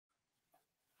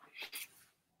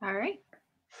All right.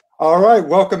 All right,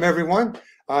 welcome everyone.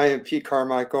 I am Pete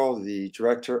Carmichael, the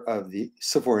director of the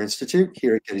Civil War Institute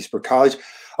here at Gettysburg College.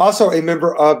 Also a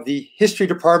member of the history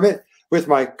department with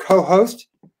my co-host,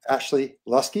 Ashley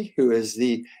Luskey, who is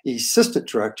the assistant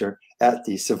director at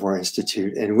the Civil War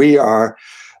Institute. And we are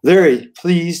very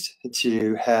pleased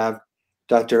to have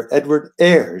Dr. Edward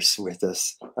Ayers with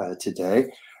us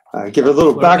today. Give a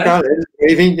little background.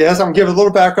 Yes, I'm going to give a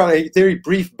little background, a very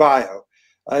brief bio.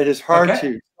 It is hard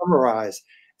to summarize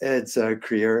Ed's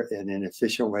career in an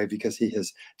efficient way because he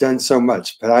has done so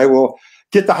much. But I will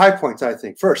get the high points, I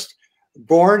think. First,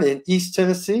 born in East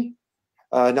Tennessee,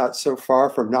 not so far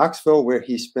from Knoxville, where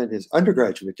he spent his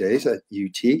undergraduate days at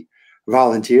UT,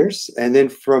 volunteers. And then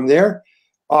from there,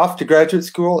 off to graduate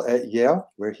school at Yale,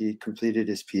 where he completed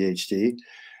his PhD,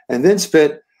 and then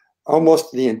spent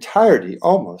almost the entirety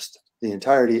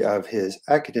of his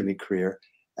academic career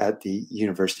at the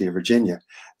University of Virginia.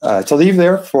 To leave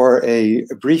there for a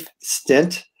brief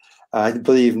stint, I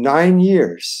believe 9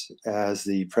 years as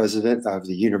the president of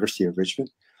the University of Richmond,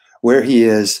 where he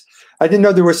is, I didn't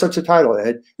know there was such a title,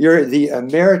 Ed. You're the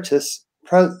emeritus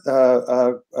president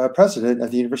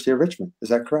of the University of Richmond. Is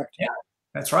that correct? Yeah,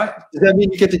 that's right. Does that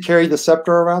mean you get to carry the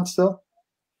scepter around still?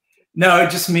 No,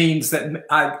 it just means that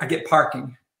I get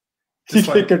parking. You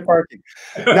get good parking.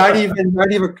 Not even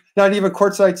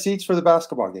courtside seats for the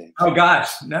basketball game. Oh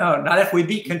gosh, no, not if we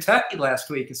beat Kentucky last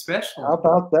week, especially. How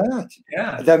about that?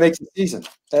 Yeah, that makes a season.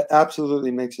 That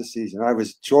absolutely makes a season. I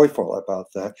was joyful about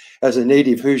that as a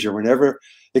native Hoosier. Whenever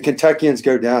the Kentuckians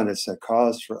go down, it's a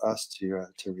cause for us to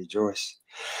rejoice.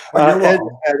 Ed had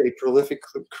a prolific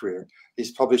career.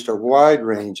 He's published a wide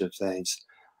range of things.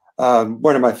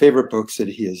 One of my favorite books that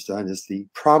he has done is The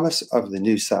Promise of the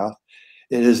New South.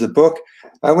 It is a book.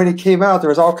 When it came out, there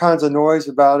was all kinds of noise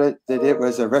about it, that it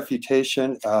was a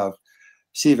refutation of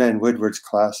C. Vann Woodward's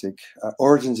classic,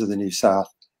 Origins of the New South.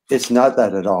 It's not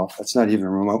that at all. It's not even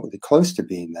remotely close to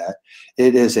being that.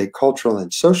 It is a cultural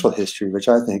and social history, which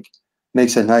I think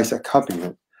makes a nice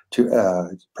accompaniment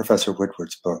to Professor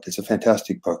Woodward's book. It's a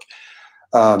fantastic book.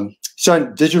 He's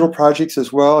done digital projects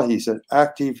as well. He's an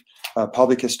active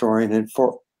public historian, and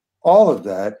for all of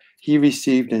that, he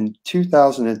received in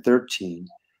 2013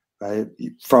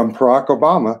 from Barack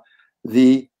Obama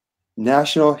the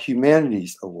National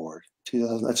Humanities Award.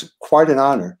 That's quite an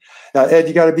honor. Now, Ed,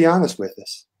 you got to be honest with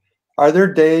us. Are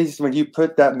there days when you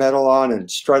put that medal on and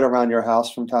strut around your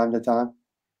house from time to time?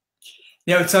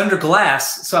 You know, it's under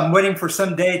glass, so I'm waiting for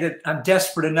some day that I'm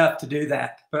desperate enough to do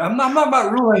that. But I'm not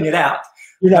about ruling it out.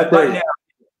 You're not right now.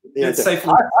 It's safe.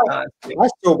 I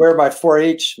still wear my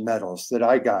 4-H medals that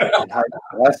I got in high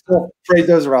school. I still parade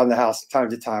those around the house from time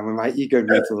to time when my ego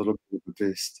needs a little bit of a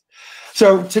boost.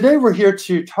 So today we're here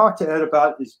to talk to Ed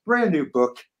about his brand new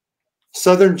book,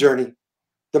 Southern Journey,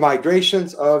 The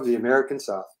Migrations of the American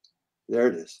South. There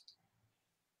it is.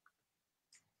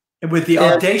 And with the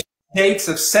audacious dates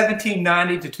of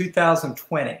 1790 to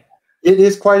 2020. It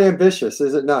is quite ambitious,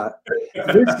 is it not?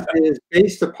 This is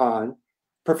based upon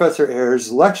Professor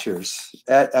Ayers' lectures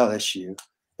at LSU.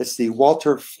 It's the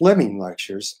Walter Fleming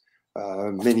Lectures.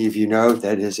 Many of you know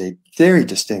that is a very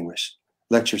distinguished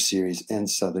lecture series in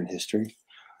Southern history.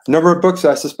 A number of books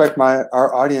I suspect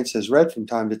our audience has read from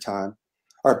time to time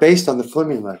are based on the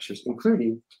Fleming Lectures,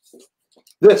 including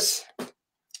this,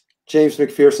 James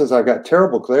McPherson's, I've got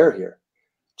terrible glare here,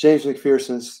 James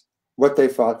McPherson's What They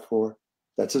Fought For.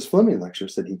 That's his Fleming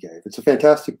Lectures that he gave. It's a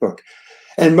fantastic book.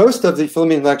 And most of the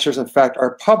Fleming Lectures, in fact,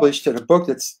 are published in a book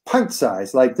that's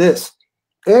pint-sized like this.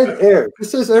 Ed Ayers.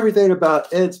 This says everything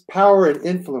about Ed's power and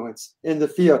influence in the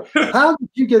field. How did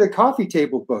you get a coffee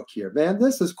table book here, man?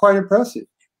 This is quite impressive.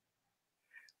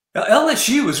 Now,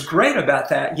 LSU was great about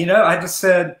that. You know, I just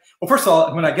said, well, first of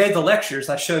all, when I gave the lectures,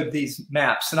 I showed these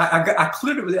maps. And I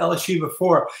included it with LSU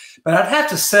before. But I'd have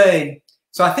to say,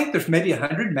 so I think there's maybe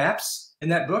 100 maps in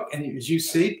that book, and as you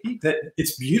see, that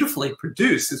it's beautifully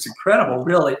produced. It's incredible,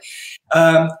 really.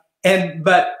 But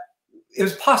it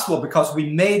was possible because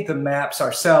we made the maps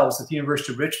ourselves at the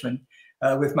University of Richmond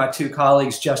with my two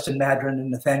colleagues, Justin Madron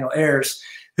and Nathaniel Ayers,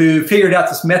 who figured out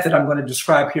this method I'm going to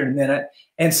describe here in a minute.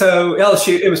 And so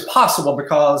LSU, it was possible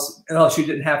because LSU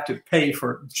didn't have to pay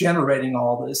for generating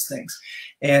all those things.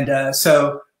 And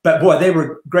but boy, they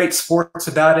were great sports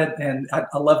about it, and I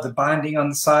love the binding on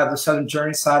the side of the Southern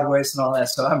Journey sideways and all that.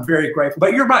 So I'm very grateful.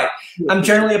 But you're right, I'm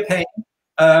generally a pain.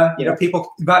 You know,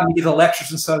 people invite me to the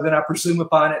lectures, and so then I presume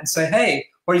upon it and say, "Hey,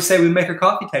 what do you say we make a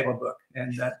coffee table book?"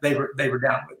 And they were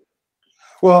down with it.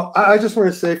 Well, I just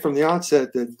want to say from the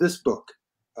onset that this book,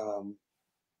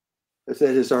 as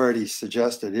Ed has already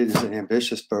suggested, it is an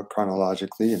ambitious book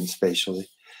chronologically and spatially.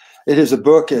 It is a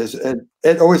book, and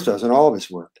it always does in all of his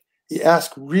work. He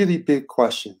asks really big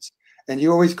questions, and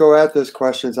you always go at those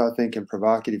questions, I think, in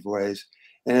provocative ways.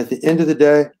 And at the end of the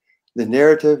day, the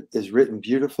narrative is written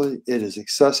beautifully. It is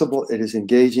accessible. It is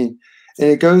engaging. And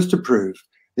it goes to prove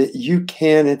that you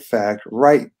can, in fact,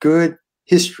 write good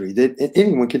history, that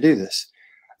anyone can do this,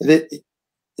 that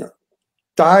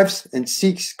dives and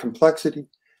seeks complexity,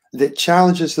 that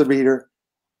challenges the reader,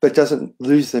 but doesn't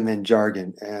lose them in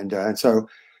jargon. And so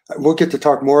we'll get to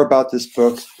talk more about this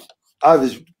book. I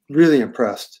was really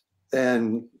impressed.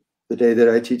 And the day that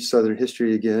I teach Southern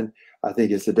history again, I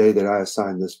think it's the day that I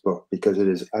assign this book, because it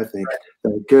is, I think,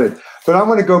 very good. But I'm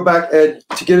going to go back, Ed,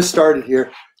 to get us started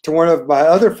here, to one of my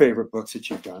other favorite books that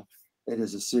you've done. It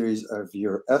is a series of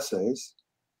your essays.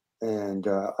 And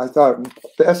I thought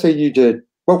the essay you did,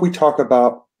 what we talk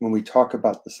about when we talk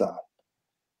about the South.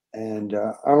 And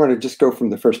I want to just go from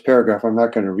the first paragraph. I'm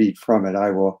not going to read from it. I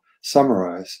will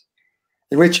summarize,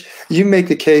 in which you make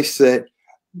the case that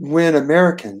when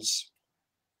Americans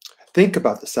think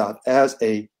about the South as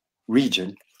a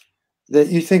region, that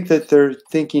you think that their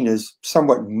thinking is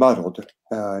somewhat muddled,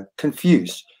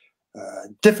 confused,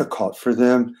 difficult for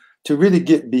them to really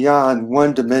get beyond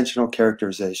one-dimensional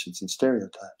characterizations and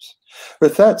stereotypes.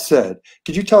 With that said,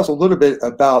 could you tell us a little bit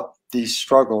about these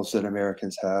struggles that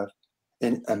Americans have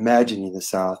in imagining the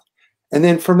South? And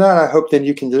then from that, I hope then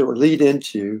you can lead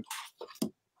into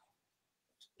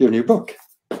your new book.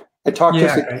 And talk to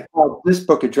us about how this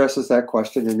book addresses that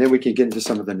question, and then we can get into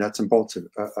some of the nuts and bolts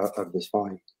of this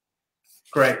volume.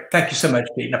 Great. Thank you so much,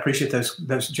 Pete. I appreciate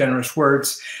those generous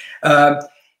words.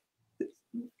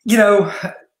 You know,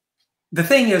 the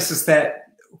thing is that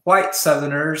white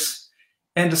Southerners,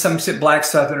 and to some extent Black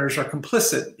Southerners, are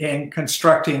complicit in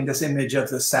constructing this image of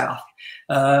the South.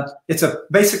 It's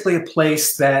basically a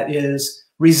place that is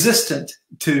resistant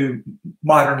to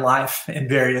modern life in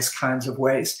various kinds of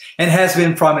ways, and has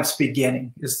been from its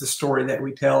beginning, is the story that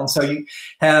we tell. And so you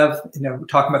have, we're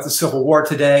talking about the Civil War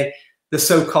today, the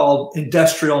so-called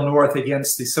industrial North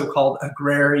against the so-called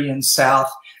agrarian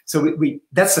South. So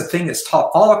that's the thing that's taught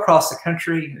all across the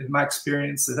country. In my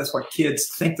experience, that's what kids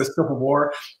think the Civil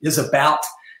War is about.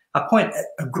 I point at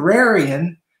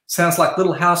agrarian sounds like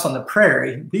Little House on the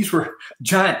Prairie. These were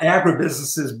giant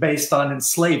agribusinesses based on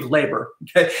enslaved labor.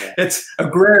 Okay, it's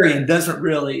agrarian, doesn't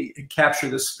really capture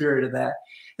the spirit of that.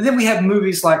 And then we have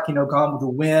movies like, Gone with the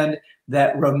Wind,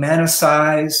 that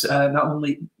romanticize not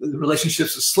only the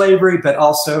relationships of slavery, but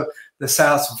also the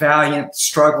South's valiant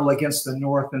struggle against the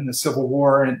North in the Civil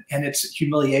War and its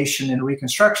humiliation and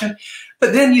Reconstruction.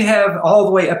 But then you have all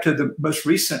the way up to the most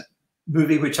recent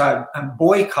movie, which I'm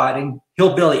boycotting,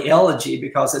 Hillbilly Elegy,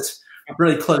 because it's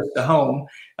really close to home,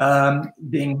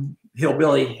 being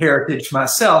hillbilly heritage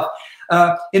myself,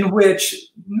 in which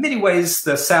in many ways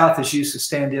the South is used to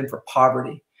stand in for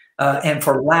poverty and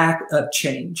for lack of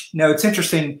change. Now, it's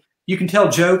interesting, you can tell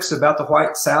jokes about the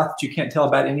white South that you can't tell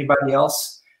about anybody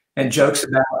else, and jokes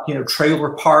about,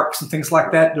 trailer parks and things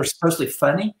like that. They're supposedly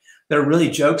funny. They're really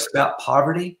jokes about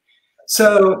poverty.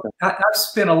 So I've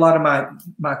spent a lot of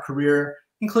my career,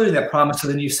 including that Promise of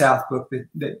the New South book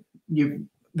that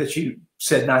you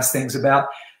said nice things about,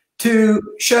 to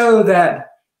show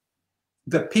that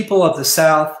the people of the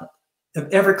South, of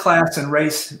every class and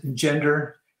race and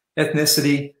gender,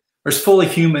 ethnicity, are as fully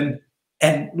human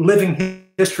and living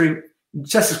history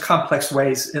just as complex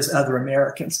ways as other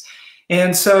Americans.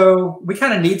 And so we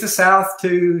kind of need the South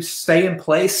to stay in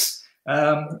place.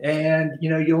 And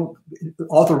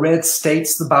all the red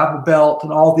states, the Bible Belt,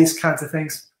 and all these kinds of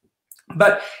things.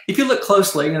 But if you look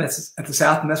closely, and it's at the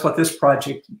South, and that's what this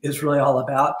project is really all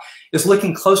about, is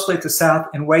looking closely at the South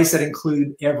in ways that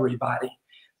include everybody.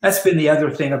 That's been the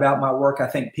other thing about my work, I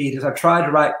think, Pete, is I've tried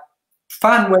to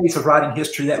find ways of writing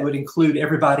history that would include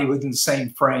everybody within the same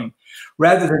frame,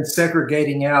 rather than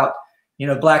segregating out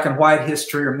Black and white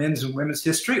history or men's and women's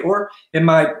history, or in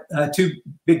my two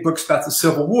big books about the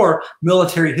Civil War,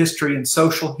 military history and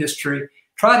social history,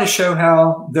 try to show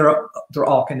how they're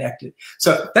all connected.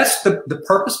 So that's the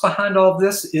purpose behind all of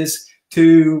this, is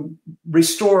to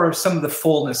restore some of the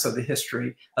fullness of the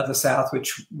history of the South,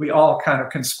 which we all kind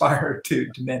of conspire to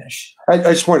diminish. I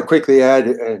just want to quickly add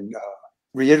and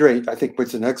reiterate, I think,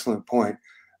 what's an excellent point,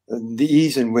 the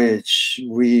ease in which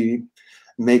we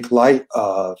make light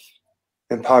of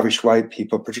impoverished white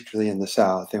people, particularly in the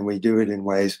South, and we do it in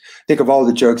ways. Think of all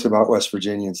the jokes about West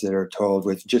Virginians that are told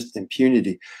with just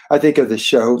impunity. I think of the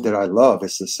show that I love,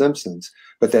 it's The Simpsons,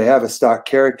 but they have a stock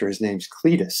character. His name's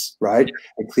Cletus, right?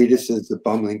 And Cletus is the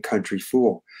bumbling country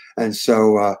fool. And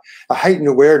so a heightened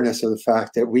awareness of the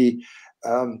fact that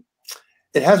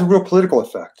it has a real political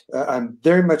effect. I'm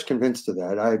very much convinced of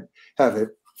that. I have a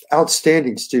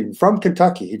outstanding student from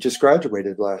Kentucky. He just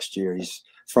graduated last year. He's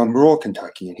from rural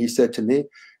Kentucky. And he said to me,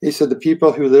 he said, the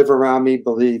people who live around me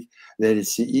believe that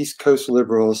it's the East Coast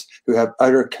liberals who have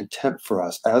utter contempt for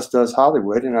us, as does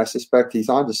Hollywood. And I suspect he's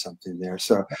onto something there.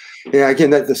 So, yeah, again,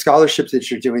 that the scholarship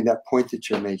that you're doing, that point that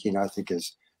you're making, I think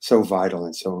is so vital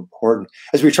and so important.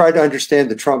 As we try to understand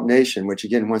the Trump nation, which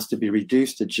again wants to be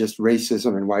reduced to just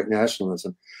racism and white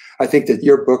nationalism, I think that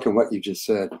your book and what you just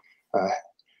said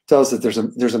tells that there's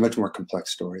a much more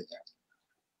complex story there.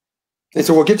 And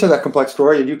so we'll get to that complex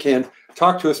story, and you can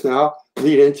talk to us now,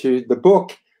 lead into the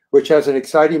book, which has an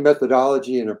exciting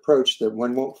methodology and approach that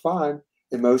one won't find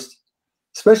in most,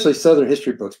 especially Southern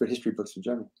history books, but history books in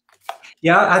general.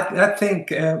 Yeah, I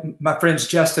think my friends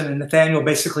Justin and Nathaniel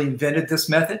basically invented this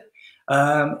method.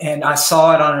 And I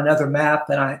saw it on another map.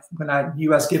 And when I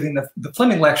knew I was giving the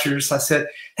Fleming lectures, I said,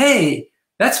 hey,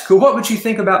 that's cool. What would you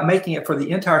think about making it for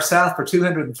the entire South for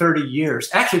 230 years?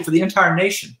 Actually, for the entire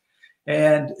nation.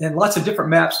 And lots of different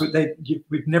maps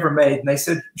we've never made. And they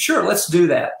said, sure, let's do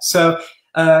that. So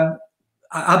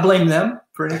I blame them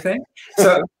for anything.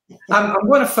 So I'm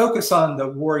going to focus on the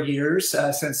war years,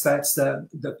 since that's the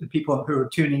people who are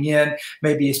tuning in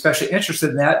may be especially interested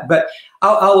in that. But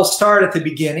I will start at the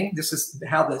beginning. This is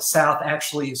how the South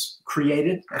actually is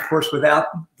created. Of course, without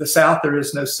the South, there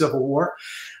is no Civil War.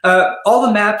 All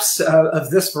the maps of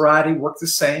this variety work the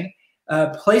same.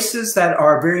 Places that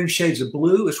are varying shades of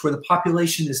blue is where the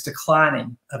population is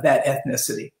declining of that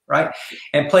ethnicity, right?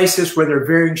 And places where there are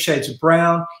varying shades of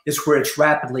brown is where it's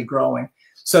rapidly growing.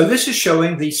 So this is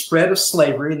showing the spread of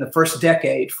slavery in the first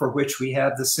decade for which we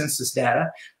have the census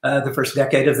data, the first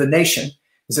decade of the nation.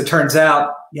 As it turns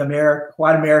out,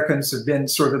 white Americans have been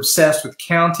sort of obsessed with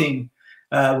counting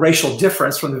racial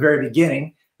difference from the very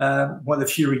beginning. One of the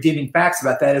few redeeming facts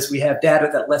about that is we have data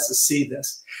that lets us see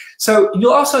this. So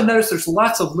you'll also notice there's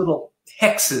lots of little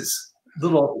hexes,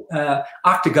 little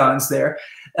octagons there.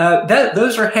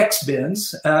 Those are hex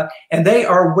bins, and they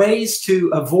are ways to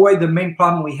avoid the main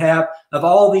problem we have of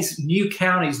all these new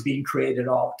counties being created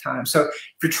all the time. So if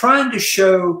you're trying to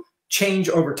show change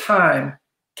over time,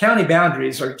 county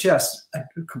boundaries are just a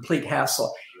complete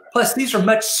hassle. Plus, these are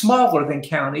much smaller than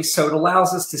counties, so it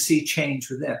allows us to see change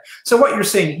within. So what you're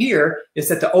seeing here is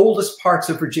that the oldest parts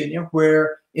of Virginia,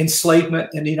 where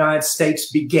enslavement in the United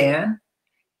States began,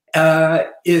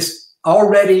 is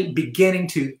already beginning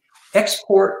to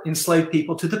export enslaved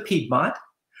people to the Piedmont,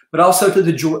 but also to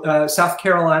the South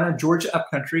Carolina, Georgia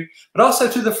upcountry, but also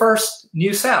to the first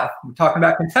New South. We're talking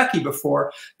about Kentucky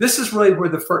before. This is really where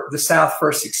the South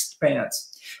first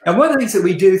expands. And one of the things that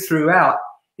we do throughout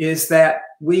is that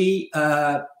we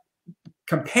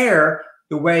compare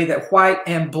the way that white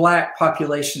and black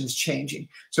population is changing.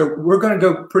 So we're going to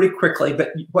go pretty quickly, but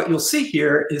what you'll see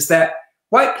here is that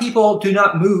white people do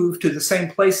not move to the same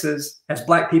places as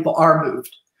black people are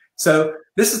moved. So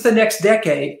this is the next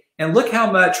decade, and look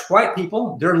how much white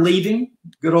people, they're leaving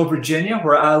good old Virginia,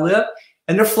 where I live,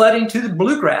 and they're flooding to the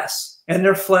bluegrass, and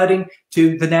they're flooding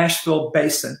to the Nashville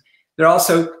Basin. They're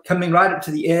also coming right up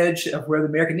to the edge of where the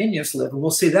American Indians live, and we'll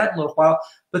see that in a little while.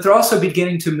 But they're also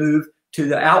beginning to move to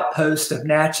the outpost of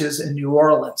Natchez and New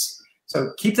Orleans.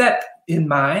 So keep that in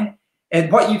mind.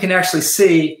 And what you can actually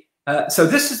see, so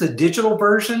this is the digital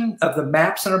version of the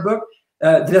maps in our book.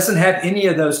 It doesn't have any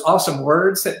of those awesome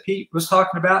words that Pete was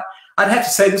talking about. I'd have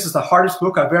to say this is the hardest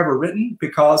book I've ever written,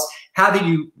 because how do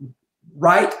you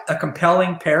write a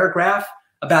compelling paragraph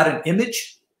about an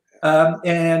image?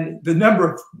 And the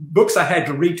number of books I had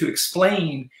to read to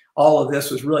explain all of this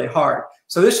was really hard.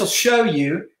 So this will show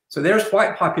you, so there's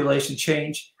white population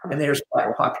change and there's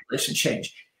black population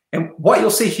change. And what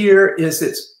you'll see here is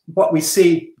it's what we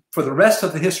see for the rest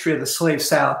of the history of the slave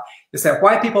South is that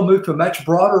white people move to a much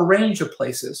broader range of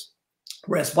places,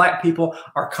 whereas black people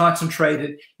are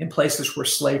concentrated in places where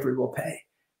slavery will pay.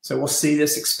 So we'll see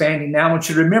this expanding. Now I want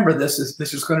you to remember this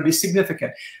is going to be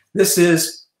significant. This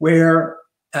is where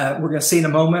we're going to see in a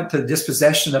moment the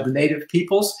dispossession of the native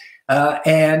peoples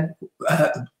and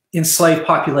enslaved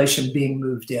population being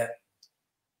moved in.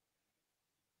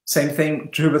 Same thing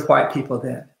true with white people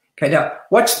then. Okay, now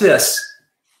watch this.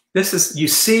 This is, you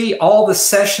see all the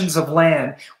cessions of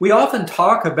land. We often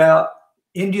talk about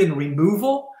Indian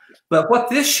removal, but what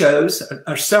this shows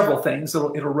are several things.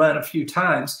 It'll run a few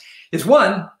times. Is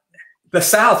one, the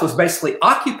South was basically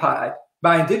occupied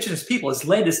by indigenous people as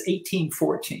late as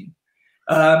 1814.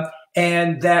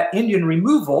 And that Indian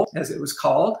removal, as it was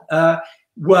called,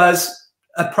 was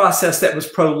a process that was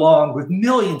prolonged with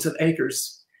millions of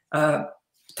acres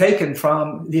taken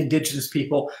from the indigenous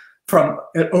people from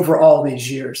over all these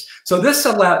years. So this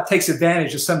takes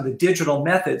advantage of some of the digital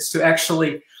methods to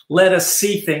actually let us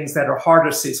see things that are hard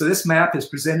to see. So this map is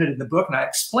presented in the book, and I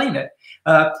explain it.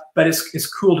 But it's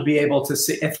cool to be able to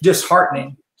see. It's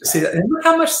disheartening to see that. And look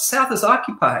how much the South is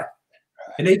occupied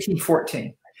in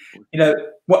 1814. You know,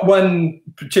 what one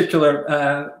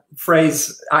particular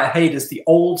phrase I hate is the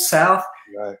Old South.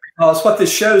 Right. Because what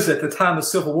this shows, at the time of the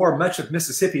Civil War, much of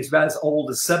Mississippi is about as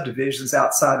old as subdivisions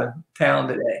outside of town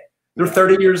today. They're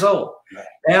 30 years old. Right.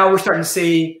 Now we're starting to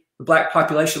see the black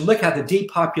population. Look how the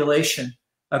depopulation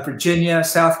of Virginia,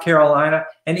 South Carolina,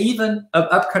 and even of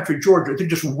upcountry Georgia, they're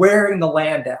just wearing the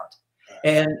land out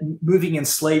and moving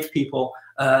enslaved people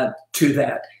to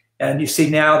that. And you see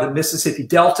now the Mississippi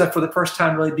Delta for the first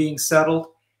time really being settled.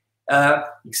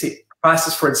 You see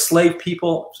prices for enslaved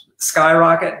people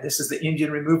skyrocket. This is the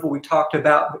Indian removal we talked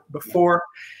about before.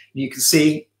 You can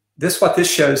see this. What this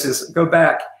shows is, go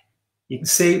back, you can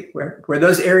see where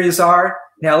those areas are.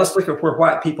 Now let's look at where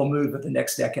white people move in the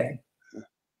next decade.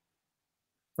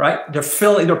 Right?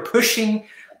 They're pushing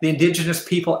the indigenous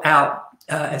people out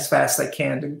as fast as they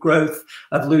can. The growth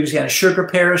of Louisiana sugar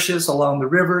parishes along the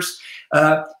rivers.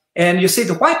 And you see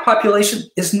the white population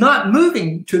is not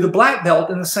moving to the black belt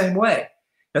in the same way.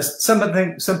 That's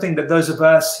something that those of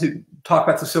us who talk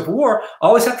about the Civil War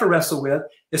always have to wrestle with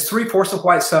is 3/4 of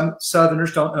white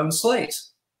Southerners don't own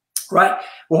slaves, right?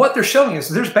 Well, what they're showing is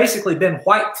there's basically been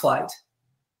white flight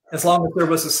as long as there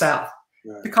was a South.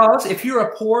 Right. Because if you're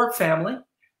a poor family,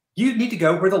 you need to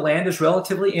go where the land is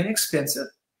relatively inexpensive.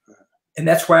 And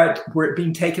that's where it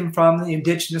being taken from the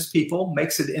indigenous people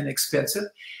makes it inexpensive.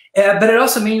 But it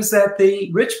also means that the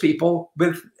rich people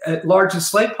with large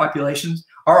enslaved populations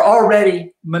are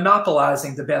already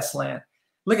monopolizing the best land.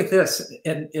 Look at this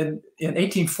in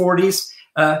 1840s,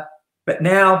 but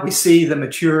now we see the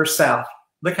mature South.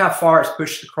 Look how far it's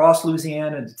pushed across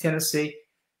Louisiana into Tennessee.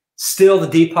 Still the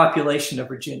depopulation of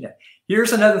Virginia.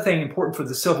 Here's another thing important for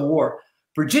the Civil War.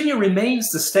 Virginia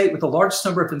remains the state with the largest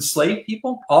number of enslaved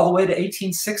people all the way to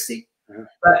 1860.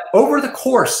 But over the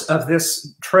course of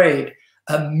this trade,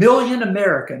 1 million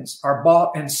Americans are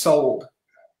bought and sold.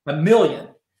 1 million.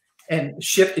 And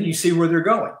shipped, and you see where they're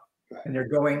going. And they're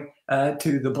going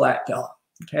to the black belt.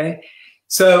 Okay?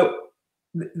 So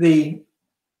the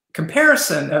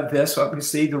comparison of this,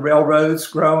 obviously, the railroads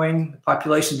growing, the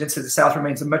population density of the South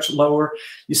remains much lower.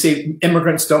 You see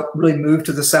immigrants don't really move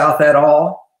to the South at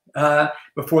all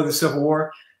before the Civil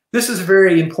War. This is a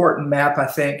very important map, I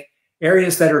think.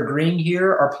 Areas that are green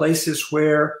here are places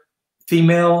where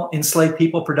female enslaved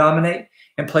people predominate,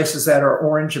 and places that are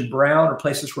orange and brown are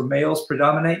places where males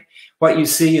predominate. What you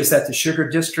see is that the sugar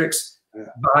districts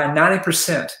buy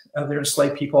 90% of their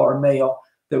enslaved people are male.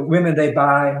 The women they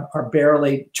buy are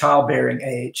barely childbearing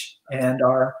age and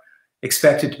are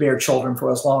expected to bear children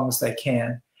for as long as they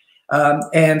can.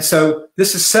 And so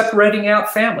this is separating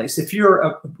out families. If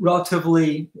you're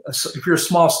if you're a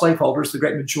small slaveholder, as the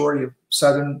great majority of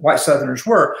white Southerners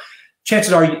were,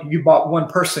 chances are you bought one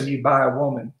person, you'd buy a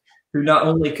woman who not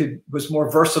only was more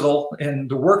versatile in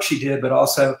the work she did, but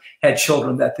also had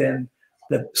children that then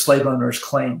the slave owners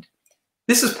claimed.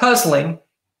 This is puzzling.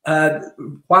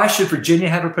 Why should Virginia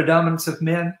have a predominance of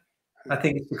men? I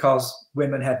think it's because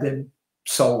women have been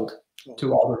sold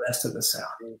to all the rest of the South.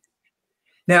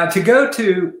 Now, to go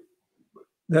to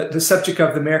the subject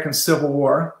of the American Civil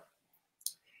War,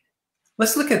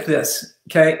 let's look at this,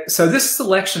 okay? So this is the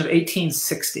election of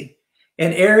 1860.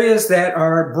 And areas that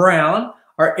are brown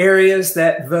are areas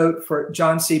that vote for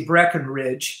John C.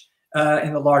 Breckinridge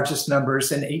in the largest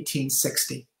numbers in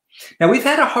 1860. Now, we've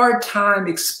had a hard time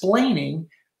explaining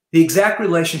the exact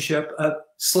relationship of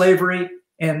slavery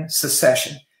and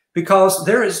secession because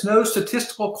there is no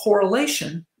statistical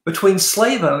correlation between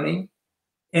slave owning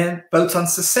and votes on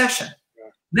secession.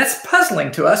 That's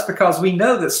puzzling to us because we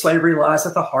know that slavery lies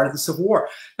at the heart of the Civil War.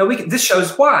 Now, this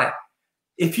shows why.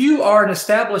 If you are an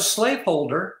established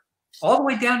slaveholder all the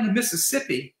way down to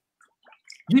Mississippi,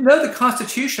 you know the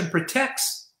Constitution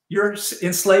protects your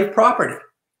enslaved property.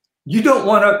 You don't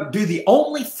want to do the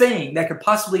only thing that could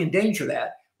possibly endanger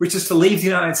that, which is to leave the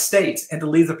United States and to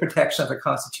leave the protection of the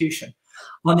Constitution.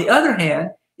 On the other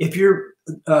hand, if you're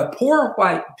poor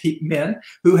white men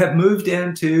who have moved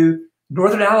into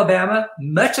northern Alabama,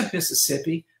 much of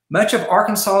Mississippi, much of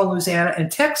Arkansas, Louisiana,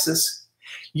 and Texas,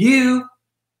 you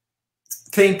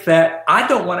think that I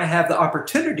don't want to have the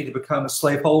opportunity to become a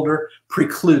slaveholder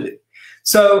precluded.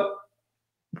 So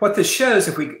what this shows,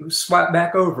 if we swipe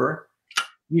back over,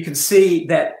 you can see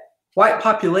that white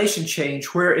population change,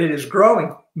 where it is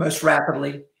growing most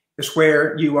rapidly, is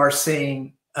where you are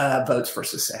seeing votes for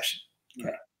secession.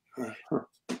 Okay.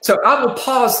 So I will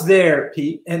pause there,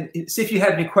 Pete, and see if you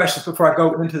have any questions before I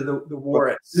go into the war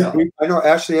itself. I know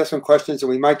Ashley has some questions, and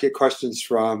we might get questions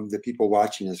from the people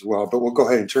watching as well, but we'll go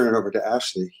ahead and turn it over to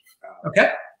Ashley.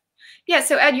 Okay. Yeah,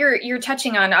 so Ed, you're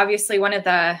touching on obviously one of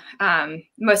the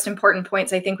most important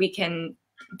points I think we can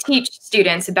teach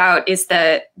students about is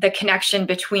the connection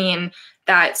between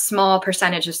that small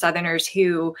percentage of Southerners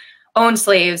who owned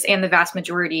slaves and the vast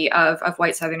majority of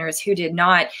white Southerners who did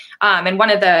not. And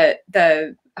one of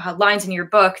the lines in your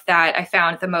book that I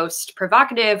found the most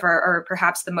provocative or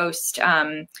perhaps the most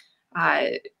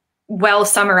well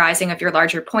summarizing of your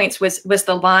larger points was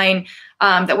the line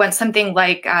that went something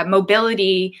like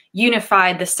mobility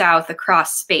unified the South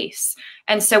across space.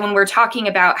 And so when we're talking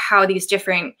about how these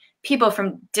different people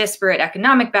from disparate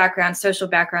economic backgrounds, social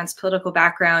backgrounds, political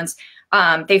backgrounds,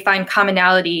 they find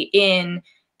commonality in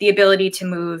the ability to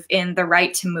move, in the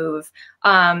right to move,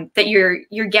 that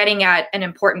you're getting at an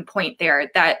important point there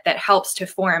that helps to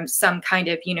form some kind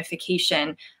of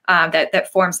unification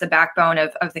that forms the backbone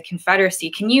of the Confederacy.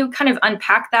 Can you kind of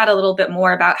unpack that a little bit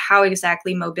more about how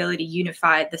exactly mobility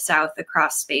unified the South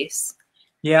across space?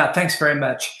 Yeah, thanks very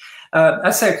much.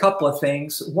 I'd say a couple of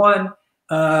things. One,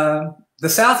 the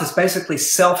South is basically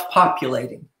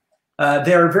self-populating.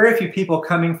 There are very few people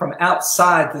coming from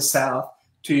outside the South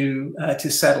to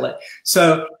settle it.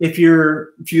 So if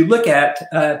you look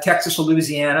at Texas or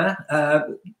Louisiana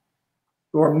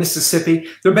or Mississippi,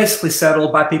 they're basically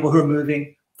settled by people who are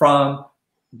moving from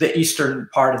the eastern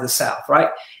part of the South, right?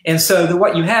 And so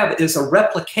what you have is a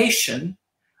replication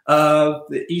of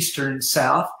the eastern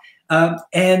South,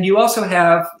 and you also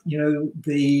have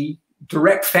the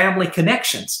direct family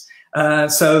connections,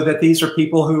 so that these are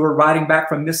people who are riding back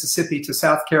from Mississippi to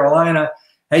South Carolina.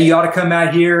 Hey, you ought to come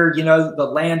out here. The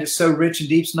land is so rich and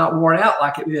deep, it's not worn out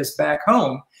like it is back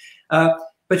home.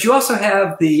 But you also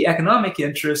have the economic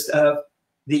interest of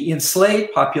the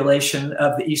enslaved population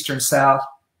of the Eastern South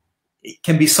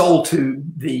can be sold to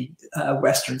the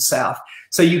Western South.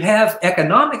 So you have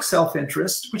economic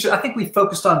self-interest, which I think we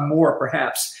focused on more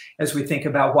perhaps as we think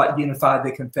about what unified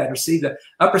the Confederacy. The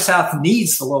Upper South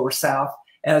needs the Lower South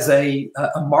as a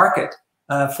market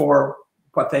for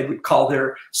what they would call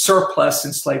their surplus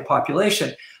enslaved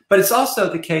population. But it's also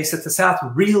the case that the South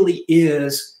really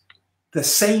is the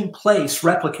same place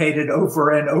replicated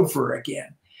over and over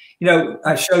again.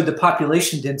 I showed the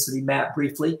population density map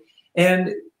briefly, and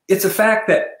it's a fact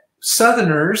that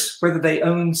Southerners, whether they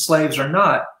own slaves or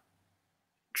not,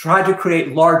 tried to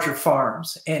create larger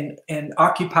farms and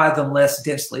occupy them less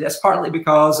densely. That's partly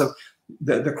because of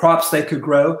the crops they could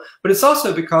grow, but it's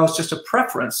also because just a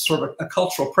preference, sort of a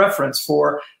cultural preference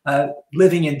for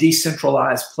living in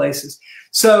decentralized places.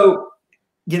 So,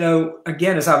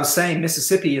 again, as I was saying,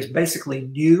 Mississippi is basically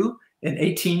new in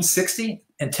 1860,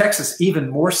 and Texas even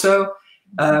more so,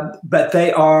 but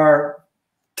they are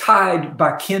tied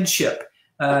by kinship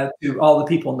to all the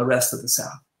people in the rest of the South.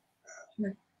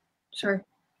 Sure.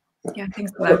 Yeah,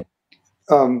 thanks for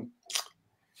that.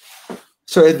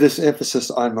 So this emphasis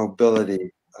on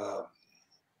mobility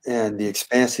and the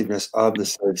expansiveness of the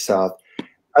slave South,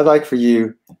 I'd like for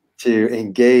you to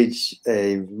engage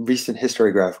a recent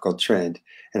historiographical trend.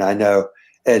 And I know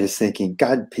Ed is thinking,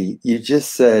 God, Pete, you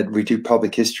just said we do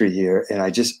public history here, and I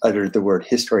just uttered the word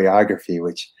historiography,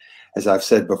 which, as I've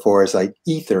said before, is like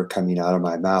ether coming out of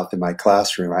my mouth in my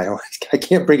classroom. I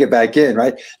can't bring it back in,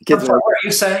 right? What are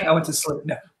you saying? I went to sleep.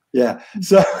 No. Yeah.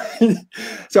 So,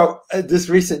 this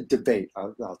recent debate,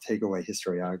 I'll take away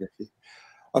historiography,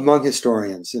 among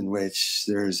historians in which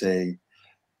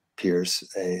appears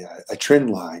a trend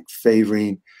line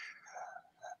favoring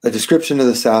a description of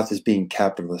the South as being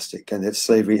capitalistic and that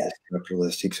slavery is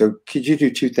capitalistic. So could you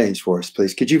do two things for us,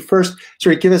 please? Could you first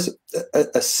sort of give us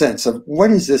a sense of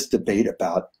what is this debate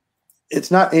about?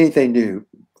 It's not anything new,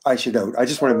 I should note. I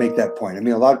just want to make that point. I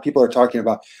mean, a lot of people are talking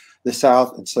about the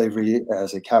South and slavery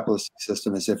as a capitalistic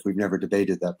system as if we've never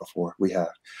debated that before. We have.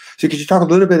 So could you talk a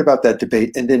little bit about that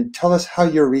debate and then tell us how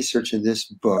your research in this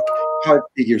book, how it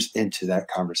figures into that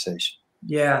conversation?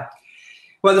 Yeah.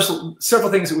 Well, there's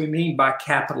several things that we mean by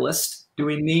capitalist. Do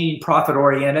we mean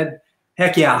profit-oriented?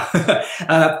 Heck yeah.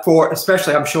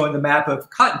 Especially I'm showing the map of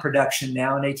cotton production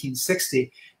now in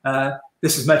 1860.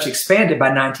 This is much expanded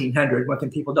by 1900. One thing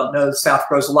people don't know, the South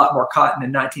grows a lot more cotton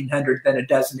in 1900 than it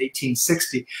does in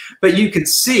 1860. But you can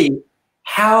see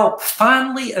how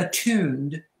finely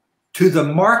attuned to the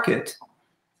market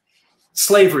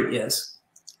slavery is.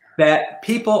 That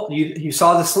people, you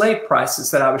saw the slave prices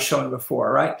that I was showing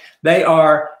before, right? They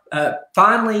are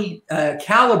finely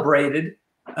calibrated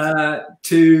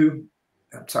to,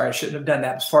 I'm sorry, I shouldn't have done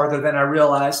that. It's farther than I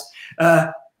realized.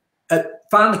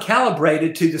 finally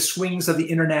calibrated to the swings of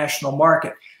the international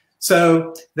market.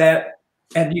 So that,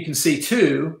 and you can see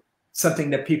too, something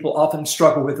that people often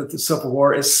struggle with the Civil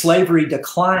War is slavery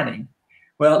declining.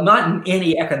 Well, not in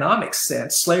any economic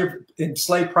sense.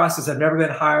 Enslaved prices have never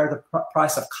been higher. The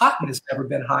price of cotton has never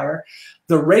been higher.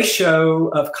 The ratio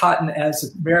of cotton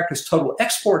as America's total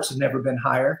exports has never been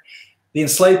higher. The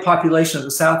enslaved population of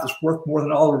the South is worth more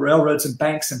than all the railroads and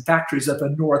banks and factories of the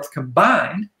North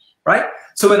combined, right?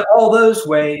 So in all those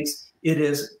ways, it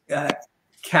is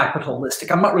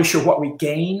capitalistic. I'm not really sure what we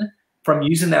gain from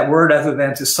using that word other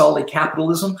than to solely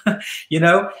capitalism, you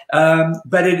know,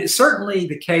 but it is certainly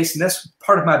the case, and that's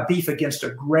part of my beef against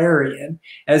agrarian,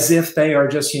 as if they are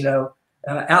just, you know,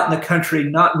 out in the country,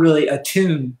 not really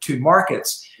attuned to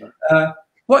markets.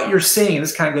 What you're seeing, and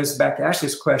this kind of goes back to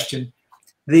Ashley's question,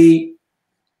 the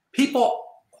people,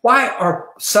 why are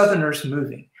Southerners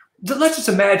moving? Let's just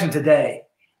imagine today,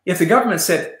 if the government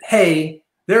said, hey,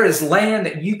 there is land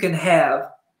that you can have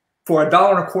for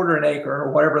 $1.25 an acre,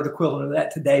 or whatever the equivalent of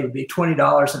that today would be,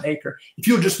 $20 an acre, if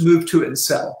you'll just move to it and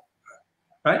sell,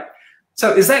 right?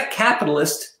 So is that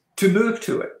capitalist to move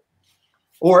to it?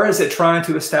 Or is it trying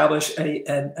to establish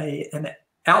an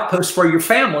outpost for your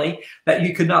family that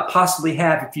you could not possibly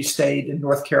have if you stayed in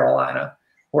North Carolina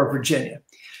or Virginia?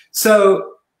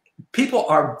 So people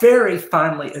are very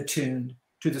finely attuned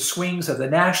to the swings of the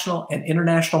national and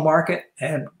international market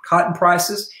and cotton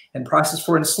prices and prices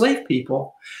for enslaved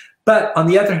people. But on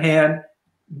the other hand,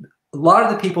 a lot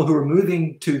of the people who are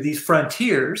moving to these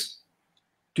frontiers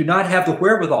do not have the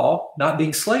wherewithal, not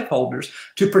being slaveholders,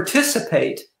 to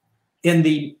participate in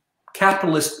the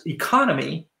capitalist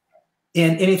economy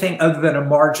in anything other than a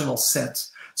marginal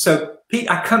sense. So, Pete,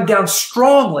 I come down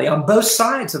strongly on both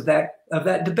sides of that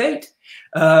debate.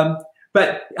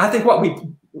 But I think what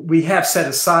we have set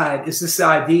aside is this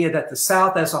idea that the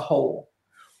South as a whole,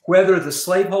 whether the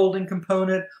slaveholding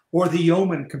component or the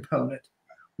yeoman component,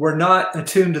 were not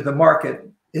attuned to the market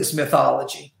is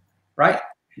mythology, right?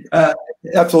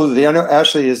 Absolutely. I know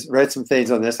Ashley has read some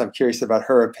things on this. I'm curious about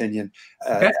her opinion.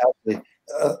 Okay. Ashley,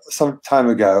 some time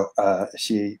ago,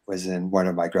 she was in one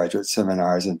of my graduate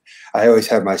seminars, and I always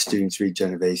have my students read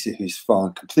Genovese, who's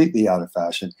fallen completely out of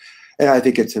fashion. And I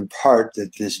think it's in part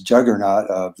that this juggernaut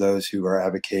of those who are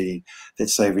advocating that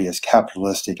slavery is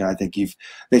capitalistic. And I think you've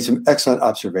made some excellent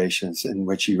observations in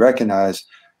which you recognize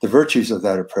the virtues of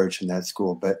that approach in that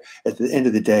school. But at the end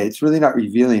of the day, it's really not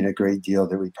revealing a great deal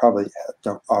that we probably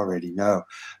don't already know.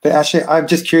 But Ashley, I'm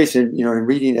just curious, in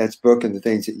reading Ed's book and the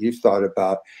things that you've thought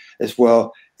about as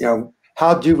well,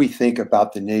 how do we think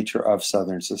about the nature of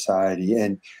Southern society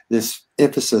and this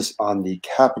emphasis on the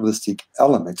capitalistic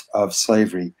element of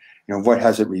slavery? What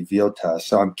has it revealed to us?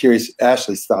 So I'm curious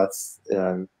Ashley's thoughts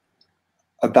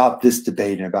about this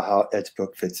debate and about how Ed's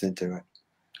book fits into it.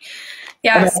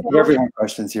 Yeah. Everyone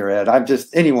questions here, Ed.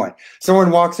 Anyone. Someone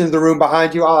walks into the room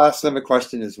behind you, I'll ask them a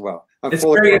question as well. It's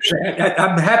very interesting.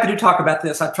 I'm happy to talk about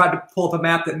this. I've tried to pull up a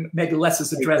map that maybe lets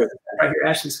us address right here,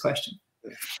 Ashley's question.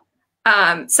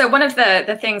 So one of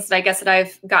the things that I guess that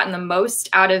I've gotten the most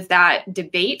out of that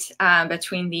debate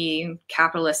between the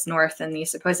capitalist North and the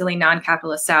supposedly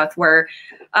non-capitalist South was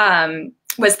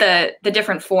the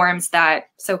different forms that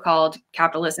so-called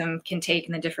capitalism can take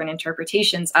and the different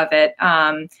interpretations of it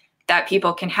that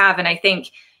people can have. And I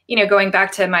think, going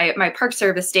back to my Park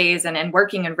Service days and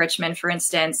working in Richmond, for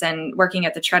instance, and working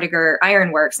at the Tredegar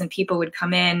Iron Works, and people would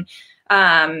come in,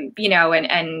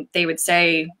 and they would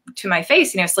say to my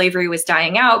face, slavery was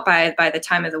dying out by the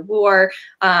time of the war.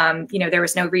 There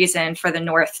was no reason for the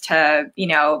North to,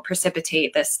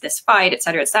 precipitate this fight, et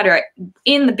cetera,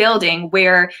 in the building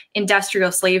where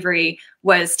industrial slavery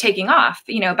was taking off,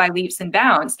 by leaps and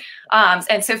bounds.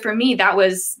 And so for me, that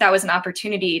was an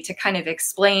opportunity to kind of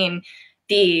explain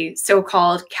the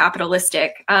so-called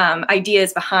capitalistic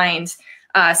ideas behind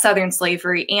Southern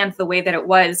slavery and the way that it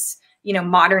was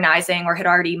modernizing, or had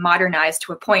already modernized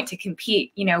to a point to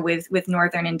compete, with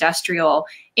Northern industrial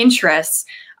interests.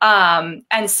 And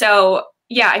so,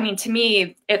 yeah, to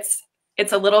me, it's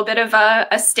a little bit of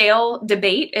a stale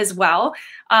debate as well,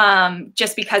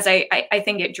 just because I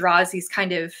think it draws these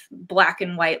kind of black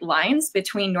and white lines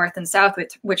between North and South,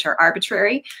 which are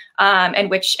arbitrary, and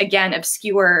which, again,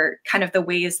 obscure kind of the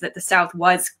ways that the South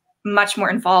was much more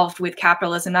involved with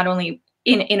capitalism, not only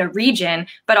in a region,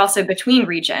 but also between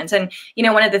regions. And,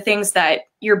 one of the things that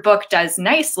your book does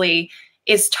nicely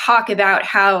is talk about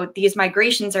how these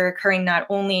migrations are occurring not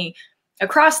only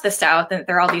across the South, and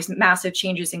there are all these massive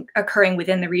changes occurring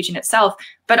within the region itself,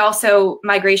 but also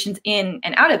migrations in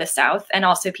and out of the South, and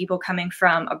also people coming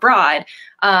from abroad,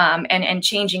 and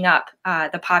changing up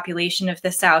the population of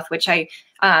the South, which I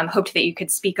hoped that you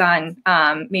could speak on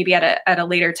maybe at a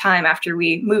later time after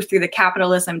we move through the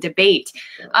capitalism debate.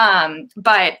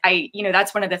 But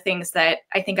that's one of the things that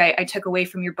I think I took away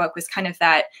from your book, was kind of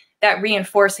that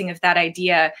reinforcing of that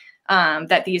idea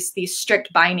that these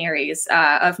strict binaries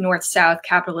of North-South,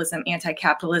 capitalism,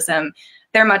 anti-capitalism,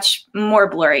 they're much more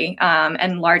blurry,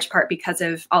 in large part because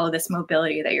of all of this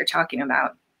mobility that you're talking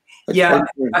about. Yeah,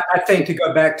 I think, to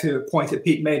go back to a point that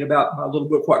Pete made about my little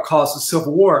book, What Caused the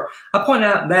Civil War, I point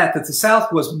out that the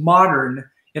South was modern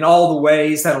in all the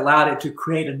ways that allowed it to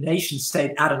create a nation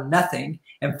state out of nothing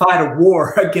and fight a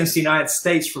war against the United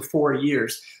States for 4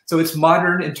 years. So it's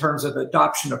modern in terms of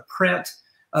adoption of print,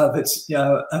 of its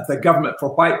of the government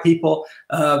for white people,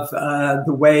 of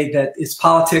the way that its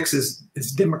politics is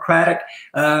democratic,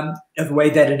 of the way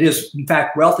that it is in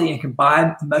fact wealthy and can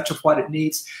buy much of what it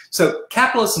needs. So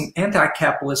capitalist and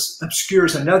anti-capitalist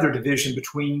obscures another division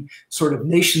between sort of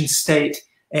nation state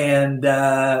and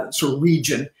sort of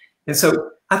region. And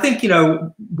so I think,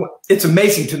 it's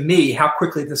amazing to me how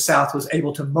quickly the South was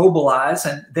able to mobilize.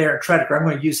 And there at Tredegar, I'm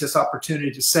going to use this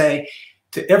opportunity to say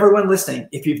to everyone listening,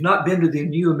 if you've not been to the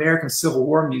New American Civil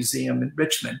War Museum in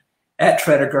Richmond at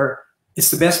Tredegar,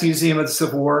 it's the best museum of the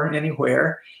Civil War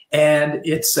anywhere. And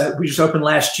it's we just opened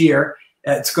last year.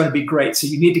 It's going to be great. So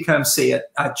you need to come see it.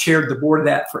 I chaired the board of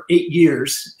that for 8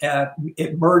 years.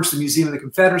 It merged the Museum of the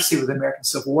Confederacy with the American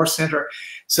Civil War Center.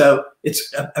 So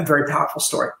it's a very powerful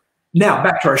story. Now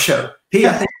back to our show. Pete,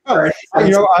 I think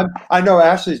I know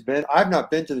Ashley's been. I've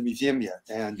not been to the museum yet,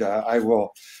 and I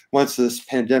will once this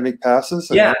pandemic passes.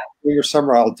 Yeah, or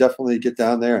summer, I'll definitely get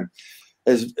down there. And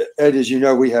as Ed, as you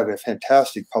know, we have a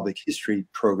fantastic public history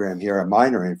program here, a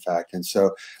minor, in fact, and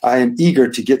so I am eager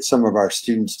to get some of our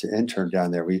students to intern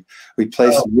down there. We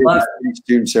place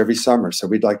students every summer, so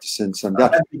we'd like to send some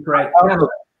down. That'd be great.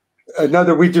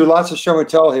 We do lots of show and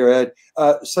tell here, Ed.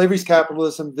 Slavery's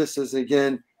Capitalism. This is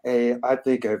again I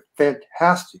think a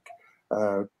fantastic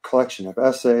collection of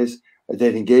essays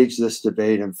that engage this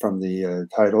debate, and from the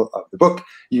title of the book,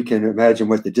 you can imagine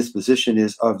what the disposition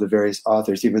is of the various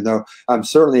authors. Even though I'm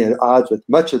certainly at odds with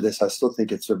much of this, I still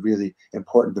think it's a really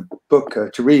important book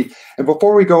to read. And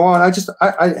before we go on,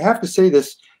 I have to say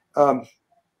this. I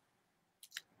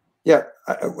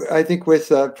think with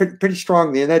pretty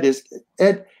strongly, and that is,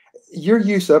 Ed, your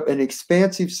use of an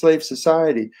expansive slave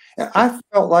society. And I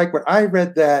felt like when I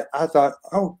read that, I thought,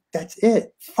 oh, that's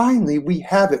it. Finally, we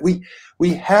have it.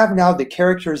 We have now the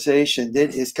characterization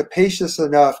that is capacious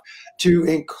enough to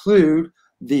include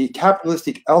the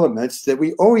capitalistic elements that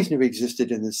we always knew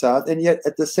existed in the South. And yet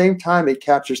at the same time, it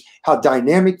captures how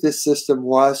dynamic this system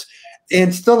was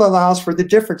and still allows for the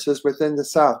differences within the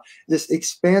South. This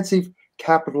expansive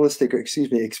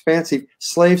expansive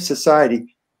slave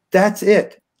society, that's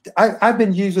it. I've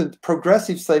been using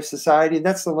progressive slave society, and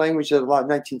that's the language that a lot of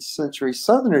 19th century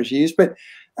Southerners use, but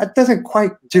that doesn't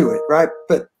quite do it, right?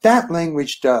 But that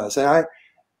language does. And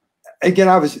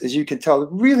I was, as you can tell,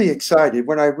 really excited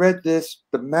when I read this,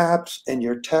 the maps and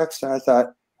your text, and I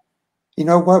thought, you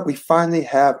know what? We finally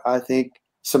have, I think,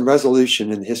 some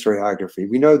resolution in historiography.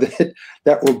 We know that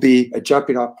that will be a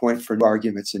jumping off point for new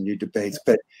arguments and new debates,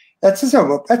 but that's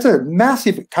a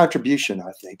massive contribution,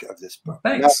 I think, of this book.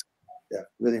 Thanks. Yeah,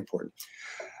 really important.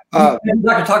 Would you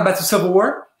like to talk about the Civil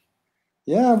War?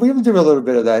 Yeah, we will do a little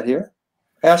bit of that here.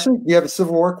 Ashley, do you have a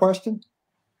Civil War question?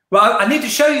 Well, I need to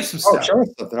show you some stuff. Oh, show us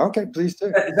something. Okay, please do.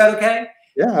 Is that okay?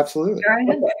 Yeah, absolutely.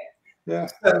 Okay. Yeah.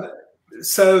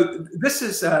 So this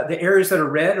is the areas that are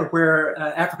red are where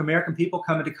African-American people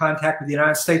come into contact with the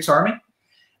United States Army,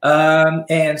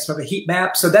 and sort of a heat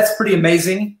map. So that's pretty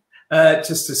amazing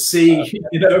just to see,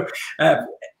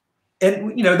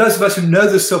 and, those of us who know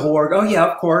the Civil War, oh, yeah,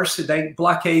 of course, they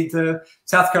blockade the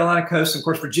South Carolina coast. And of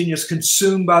course, Virginia is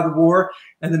consumed by the war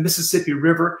and the Mississippi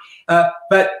River.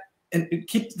 But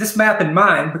keep this map in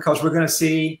mind, because we're going to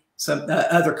see some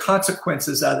other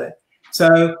consequences of it.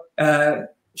 So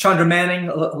Chandra Manning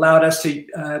allowed us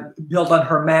to build on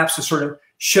her maps to sort of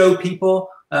show people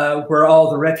where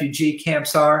all the refugee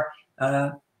camps are.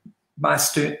 My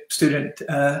student,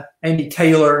 Amy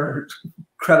Taylor,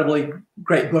 incredibly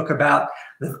great book about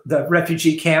the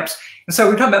refugee camps. And so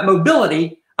we're talking about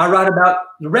mobility. I write about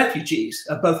the refugees,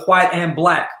 both white and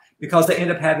black, because they end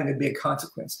up having a big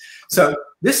consequence. So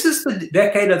this is the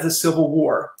decade of the Civil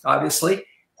War, obviously.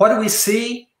 What do we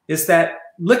see is that,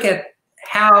 look at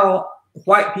how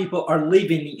white people are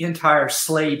leaving the entire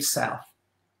slave South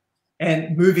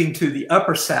and moving to the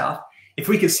upper South. if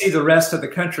we could see the rest of the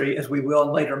country, as we will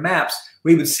in later maps,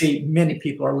 we would see many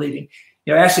people are leaving.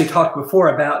 You know, Ashley talked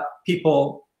before about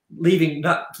people leaving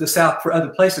not to the South for other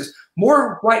places.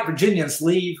 More white Virginians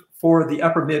leave for the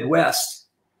upper Midwest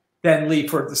than leave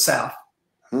for the South.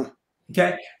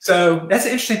 Okay, so that's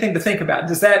an interesting thing to think about.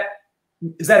 Is that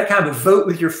a kind of a vote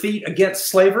with your feet against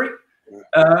slavery?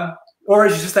 Or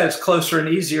is it just that it's closer and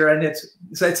easier, and it's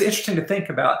interesting to think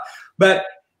about. But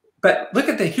look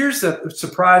at here's the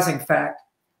surprising fact.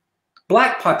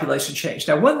 Black population change.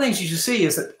 Now, one of the things you should see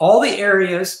is that all the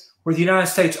areas where the United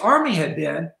States Army had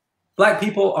been, Black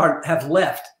people have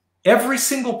left. Every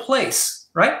single place,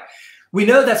 right? We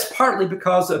know that's partly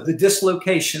because of the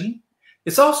dislocation.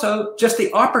 It's also just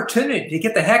the opportunity to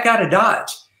get the heck out of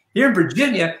Dodge. Here in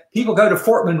Virginia, people go to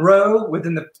Fort Monroe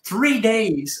within the 3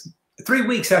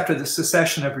 weeks after the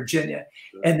secession of Virginia,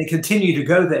 and they continue to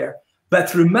go there. But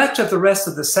through much of the rest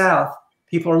of the South,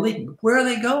 people are leaving. Where are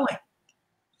they going?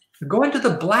 They're going to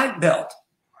the Black Belt.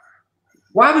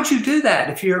 Why would you do that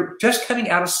if you're just coming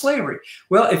out of slavery?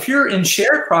 Well, if you're in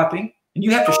sharecropping and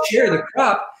you have to share the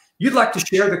crop, you'd like to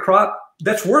share the crop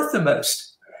that's worth the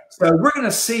most. So we're going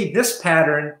to see this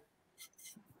pattern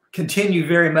continue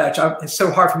very much. It's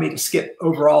so hard for me to skip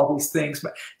over all these things,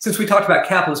 but since we talked about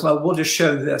capitalism, we'll just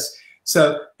show this.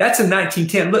 So that's in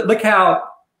 1910. Look how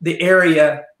the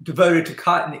area devoted to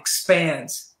cotton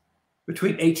expands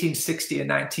between 1860 and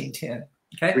 1910.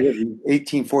 Okay. We have the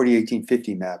 1840,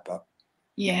 1850 map up.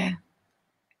 Yeah.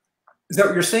 Is that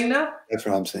what you're seeing now? That's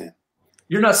what I'm saying.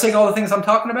 You're not seeing all the things I'm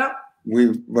talking about?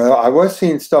 Well, I was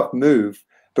seeing stuff move,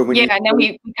 but when and then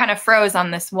we kind of froze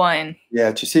on this one.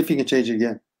 Yeah, just see if you can change it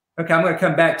again. Okay, I'm going to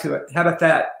come back to it. How about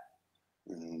that?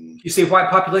 You see white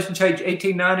population change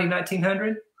 1890,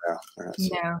 1900?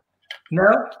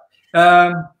 No.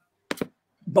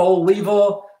 Boll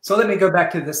Weevil. So let me go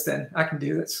back to this then. I can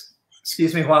do this.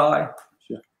 Excuse me while I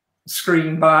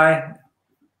screen by.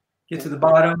 Get to the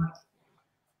bottom.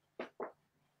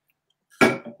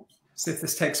 See if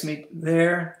this takes me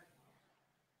there.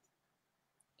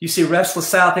 You see Restless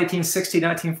South, 1860,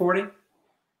 1940?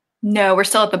 No, we're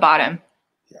still at the bottom.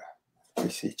 Yeah. We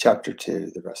see chapter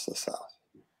 2, the Restless South.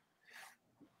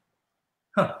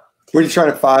 Huh. What are you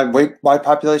trying to find? White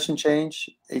population change?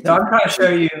 No, I'm trying to show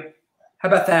you. How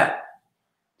about that?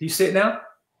 Do you see it now?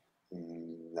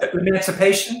 No.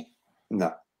 Emancipation?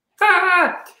 No.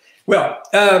 Well,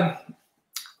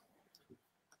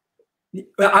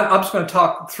 I'm just going to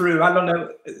talk through. I don't know.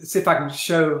 See if I can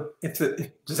show.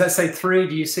 Does that say 3?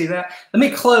 Do you see that? Let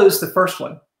me close the first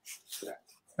one.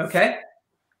 Okay.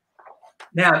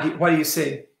 Now, what do you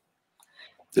see?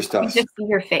 Just us. Just see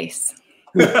your face.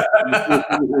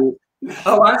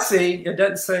 Oh, I see. It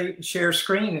doesn't say share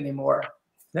screen anymore.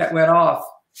 That went off.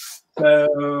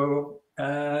 So, do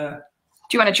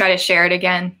you want to try to share it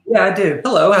again? Yeah, I do.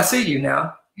 Hello, I see you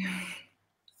now.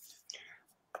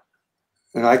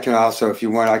 And I can also, if you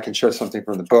want, I can show something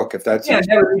from the book if that's. Yeah,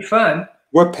 that would be fun.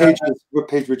 What page? What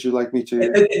page would you like me to?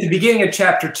 At the beginning of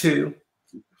chapter 2.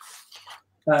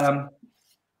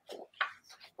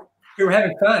 We were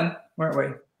having fun, weren't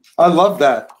we? I love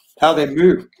that. How they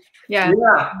move. Yeah.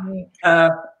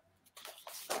 Let's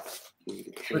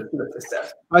see what this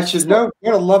says. I should know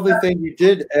what a lovely thing you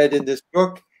did, Ed, in this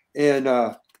book, and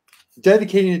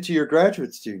dedicating it to your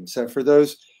graduate students. For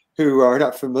those who are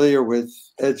not familiar with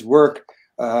Ed's work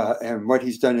and what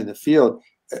he's done in the field,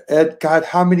 Ed, God,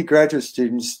 how many graduate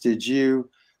students did you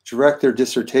direct their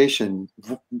dissertation?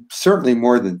 Certainly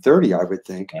more than 30, I would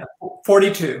think. Yeah,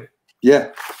 42. Yeah,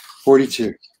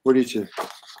 42.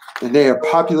 And they have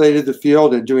populated the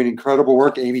field and doing incredible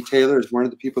work. Amy Taylor is one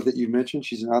of the people that you mentioned.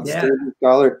 She's an outstanding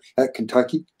scholar at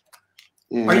Kentucky.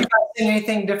 And are you guys seeing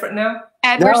anything different now?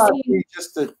 Ed, we're seeing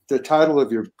just the title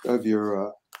of your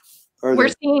we're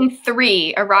seeing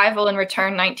 3, arrival and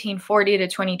return 1940 to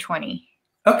 2020.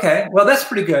 Okay, well that's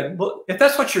pretty good. Well, if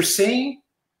that's what you're seeing,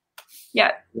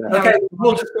 yeah. Okay,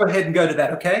 we'll just go ahead and go to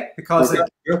that, okay? Because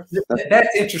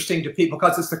that's interesting to people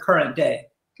because it's the current day.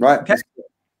 Right. Okay.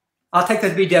 I'll take that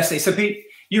to be destiny. So Pete,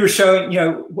 you were showing,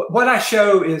 what I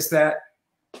show is that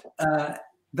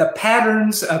the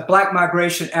patterns of Black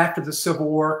migration after the Civil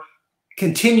War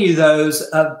continue those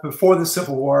of before the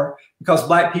Civil War because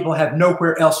Black people have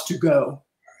nowhere else to go.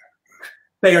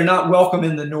 They are not welcome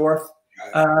in the North,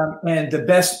 and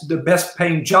the best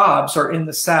paying jobs are in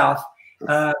the South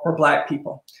for Black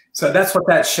people. So that's what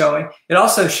that's showing. It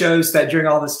also shows that during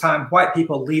all this time, white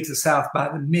people leave the South by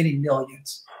the many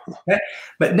millions. Okay?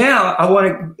 But now I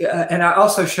want to, and I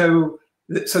also show,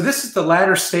 so this is the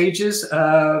latter stages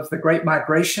of the Great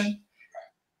Migration.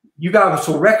 You guys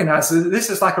will recognize that this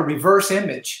is like a reverse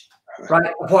image,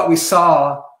 right, of what we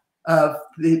saw of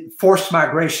the forced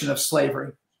migration of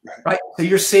slavery, right? So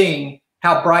you're seeing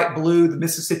how bright blue the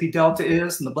Mississippi Delta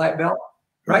is and the Black Belt,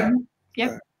 right?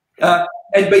 Yep.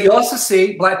 But you also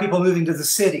see Black people moving to the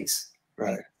cities,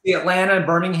 Right. Atlanta and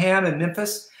Birmingham and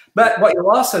Memphis. But what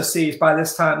you'll also see is by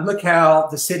this time, look how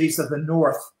the cities of the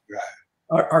North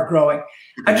are growing.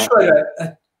 I just wrote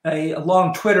a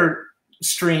long Twitter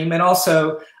stream, and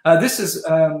also this is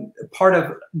part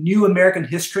of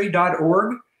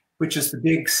newamericanhistory.org, which is the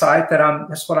big site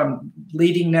that's what I'm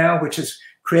leading now, which is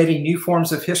creating new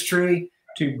forms of history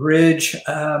to bridge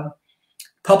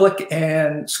public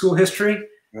and school history.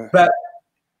 But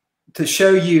to show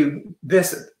you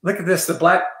this, look at this,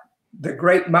 the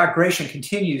Great Migration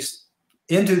continues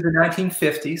into the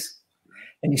 1950s,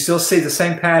 and you still see the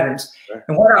same patterns.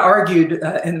 And what I argued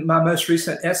in my most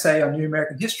recent essay on New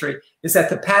American History is that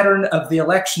the pattern of the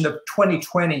election of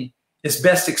 2020 is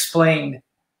best explained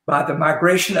by the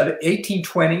migration of the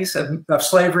 1820s of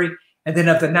slavery, and then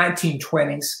of the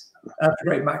 1920s of the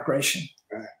Great Migration.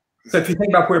 So if you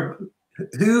think about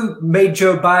who made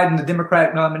Joe Biden the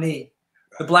Democratic nominee,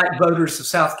 the Black voters of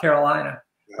South Carolina,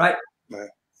 right?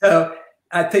 So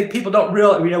I think people don't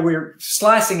realize, we're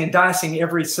slicing and dicing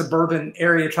every suburban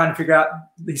area trying to figure out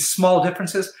these small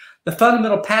differences. The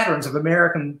fundamental patterns of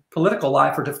American political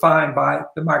life are defined by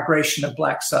the migration of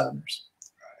Black Southerners.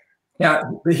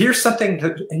 Now, here's something,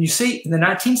 and you see in the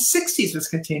 1960s it's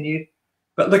continued,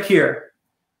 but look here,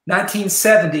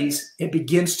 1970s, it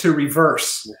begins to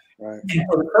reverse. And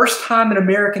for the first time in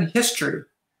American history,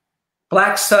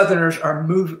 Black Southerners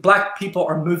Black people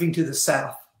are moving to the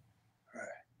South.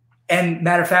 And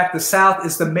matter of fact, the South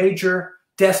is the major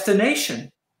destination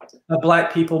of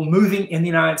Black people moving in the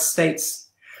United States.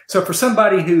 So for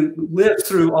somebody who lived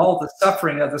through all the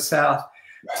suffering of the South,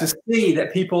 to see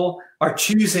that people are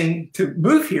choosing to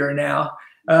move here now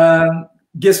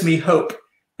gives me hope.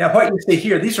 Now, what you see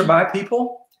here, these are my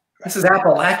people. This is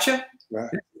Appalachia,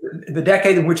 the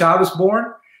decade in which I was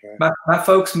born. My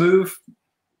folks moved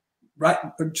right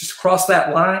just across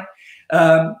that line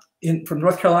from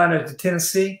North Carolina to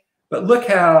Tennessee. But look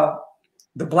how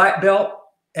the Black Belt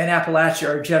and Appalachia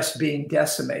are just being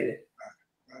decimated.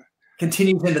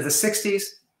 Continues into the 60s,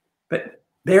 but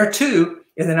there too,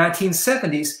 in the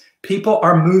 1970s, people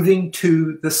are moving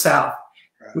to the South.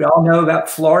 We all know about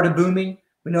Florida booming.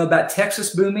 We know about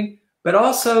Texas booming, but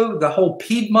also the whole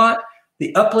Piedmont,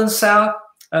 the upland South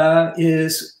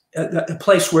is a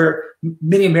place where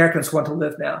many Americans want to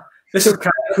live now. This is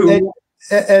kind of cool.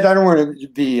 Ed, I don't want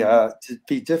to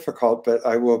be difficult, but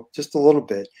I will just a little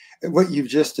bit. What you've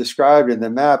just described in the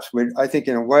maps would, I think,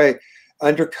 in a way,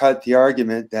 undercut the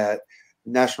argument that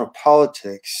national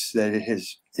politics, that it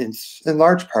has in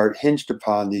large part hinged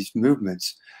upon these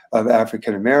movements of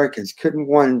African Americans. Couldn't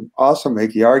one also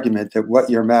make the argument that what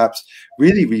your maps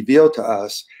really reveal to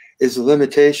us is the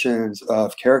limitations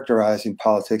of characterizing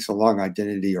politics along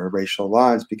identity or racial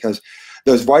lines? Because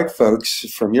those white folks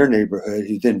from your neighborhood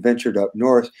who then ventured up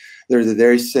north, they're the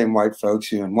very same white folks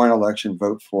who in one election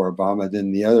vote for Obama,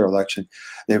 then the other election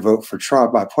they vote for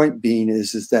Trump. My point being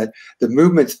is that the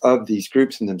movements of these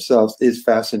groups in themselves is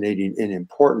fascinating and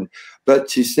important, but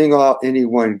to single out any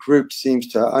one group seems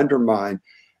to undermine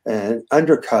and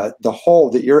undercut the whole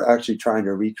that you're actually trying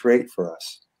to recreate for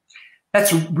us.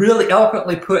 That's really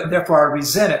eloquently put, and therefore I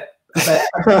resent it. But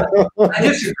I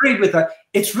disagreed with that.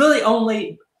 It's really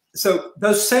only, so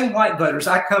those same white voters,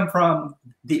 I come from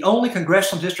the only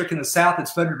congressional district in the South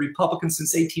that's voted Republican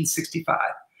since 1865.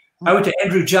 I went to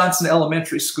Andrew Johnson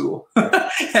Elementary School,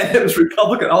 and it was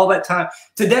Republican all that time.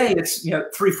 Today, it's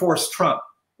 3/4 Trump,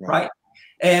 right?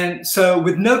 And so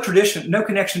with no tradition, no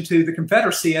connection to the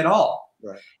Confederacy at all.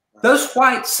 Those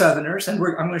white Southerners, and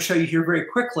I'm going to show you here very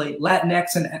quickly,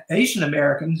 Latinx and Asian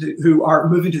Americans who are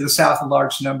moving to the South in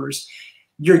large numbers.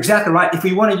 You're exactly right. If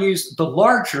we want to use the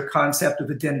larger concept of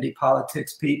identity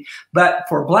politics, Pete, but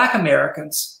for Black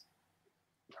Americans,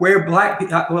 where Black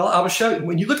people, well, I will show you.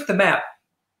 When you look at the map,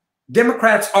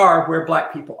 Democrats are where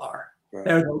Black people are.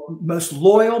 They're the most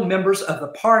loyal members of the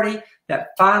party that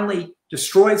finally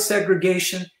destroyed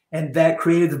segregation and that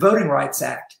created the Voting Rights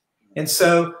Act. And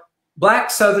so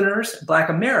Black Southerners, Black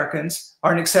Americans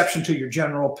are an exception to your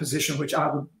general position, which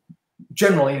I would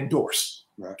generally endorse.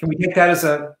 Can we take that as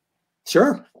a...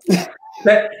 Sure.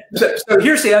 So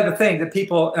here's the other thing that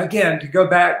people, again, to go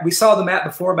back, we saw the map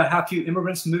before about how few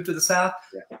immigrants moved to the South.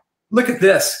 Look at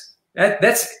this.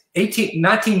 That's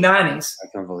 1990s.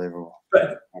 That's unbelievable.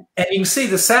 And you can see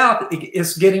the South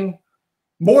is getting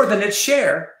more than its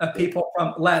share of people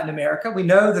from Latin America. We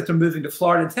know that they're moving to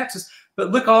Florida and Texas, but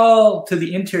look all to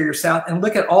the interior South and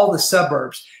look at all the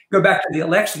suburbs. Go back to the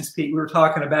elections, Pete. We were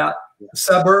talking about the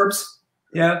suburbs.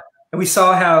 And we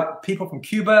saw how people from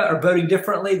Cuba are voting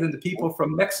differently than the people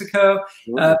from Mexico.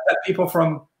 People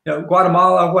from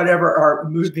Guatemala, whatever, are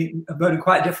voting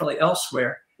quite differently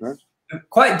elsewhere. Right.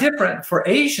 Quite different for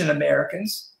Asian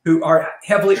Americans who are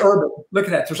heavily urban. Look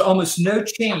at that. There's almost no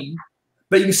change,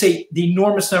 but you can see the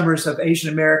enormous numbers of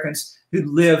Asian Americans who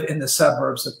live in the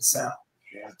suburbs of the South.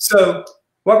 Yeah. So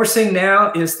what we're seeing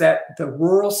now is that the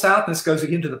rural South, and this goes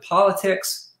again to the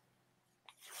politics,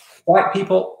 white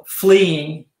people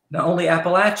fleeing not only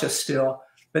Appalachia still,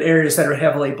 but areas that are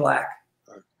heavily black.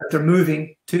 They're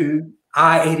moving to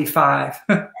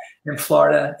I-85 in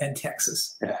Florida and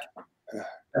Texas. Yeah.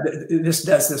 This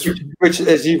does this. Which,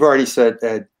 as you've already said,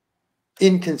 Ed,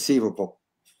 inconceivable.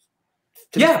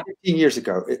 15 years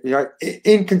ago,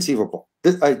 inconceivable.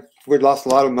 We'd lost a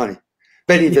lot of money.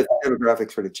 Betting that the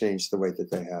demographics would have changed the way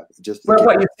that they have. Well,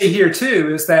 what you see here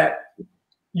too is that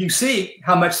you see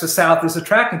how much the South is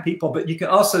attracting people, but you can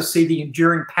also see the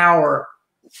enduring power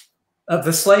of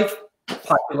the slave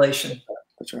population.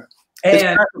 That's right. And it's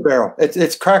Cracker Barrel.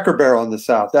 It's Cracker Barrel in the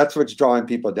South. That's what's drawing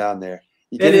people down there.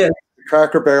 It is.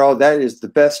 Cracker Barrel, that is the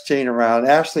best chain around.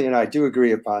 Ashley and I do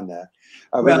agree upon that.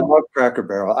 We love Cracker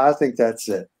Barrel. I think that's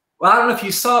it. Well, I don't know if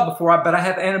you saw before, but I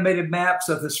have animated maps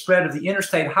of the spread of the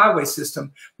interstate highway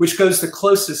system, which goes the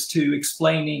closest to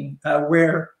explaining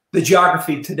where the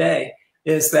geography today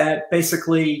is. That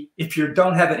basically, if you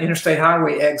don't have an interstate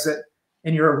highway exit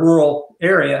and you're a rural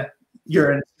area,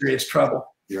 you're in serious trouble.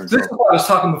 So this is what I was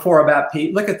talking before about,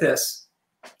 Pete. Look at this.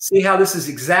 See how this is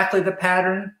exactly the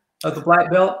pattern of the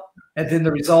Black Belt and then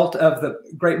the result of the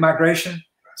Great Migration.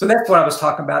 So that's what I was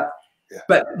talking about. Yeah.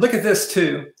 But look at this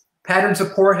too. Patterns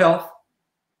of poor health.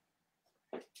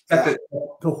 At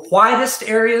the whitest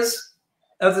areas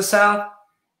of the South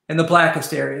and the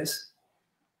blackest areas.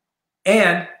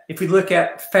 And if we look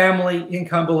at family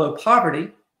income below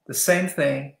poverty, the same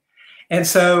thing. And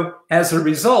so as a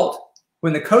result,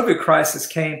 when the COVID crisis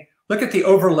came, look at the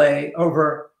overlay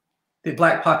over the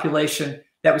black population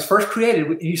that was first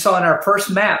created. You saw in our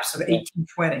first maps of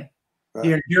 1820,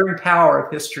 the enduring power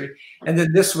of history. And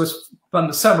then this was from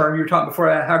the summer. You were talking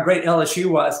before about how great LSU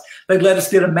was. They let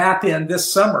us get a map in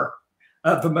this summer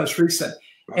of the most recent.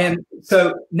 And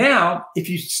so now, if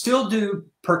you still do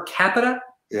per capita,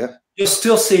 you'll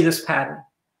still see this pattern.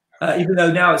 Even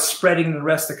though now it's spreading in the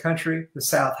rest of the country, the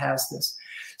South has this.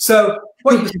 So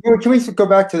can we go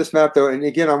back to this map, though? And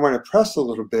again, I want to press a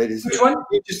little bit. Is which one?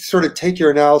 You just sort of take your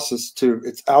analysis to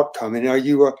its outcome. And are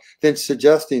you then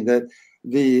suggesting that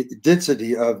the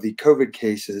density of the COVID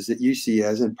cases that you see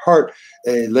as in part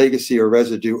a legacy or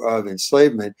residue of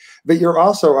enslavement, but you're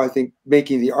also, I think,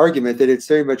 making the argument that it's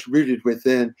very much rooted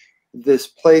within this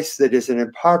place that is an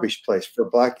impoverished place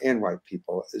for Black and white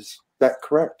people. Is that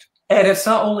correct? And it's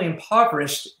not only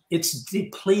impoverished, it's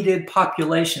depleted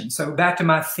population. So back to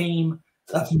my theme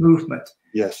of movement.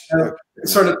 Yes.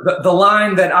 Sort of the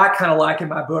line that I kind of like in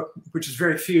my book, which is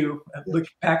very few, look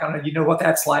back on it, you know what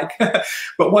that's like.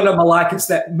 But one of them I like is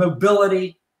that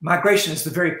migration is the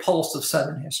very pulse of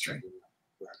Southern history.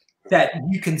 That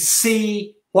you can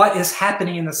see what is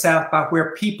happening in the South by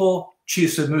where people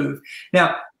choose to move.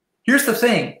 Now, here's the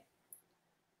thing.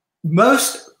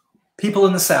 Most people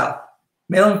in the South,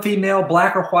 male and female,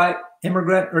 black or white,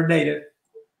 immigrant or native,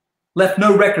 left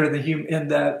no record in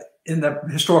the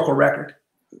historical record.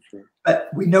 But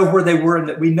we know where they were and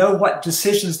that we know what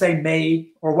decisions they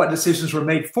made or what decisions were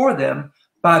made for them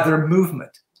by their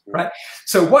movement, right?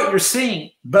 So what you're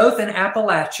seeing both in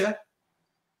Appalachia,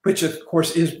 which of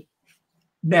course is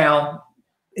now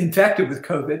infected with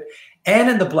COVID, and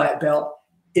in the Black Belt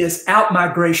is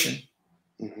out-migration.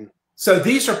 So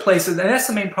these are places, and that's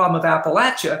the main problem of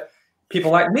Appalachia.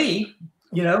 People like me,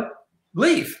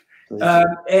 leave.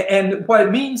 And what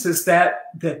it means is that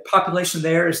the population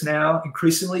there is now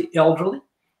increasingly elderly,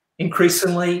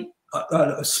 increasingly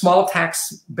a small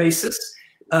tax basis,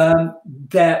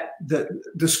 that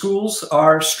the schools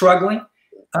are struggling.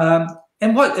 And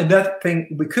another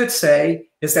thing we could say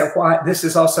is that why this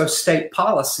is also state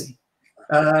policy,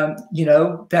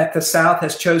 that the South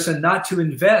has chosen not to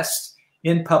invest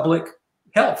in public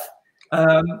health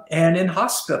and in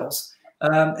hospitals.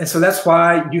 And so that's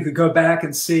why you could go back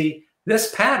and see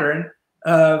this pattern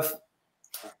of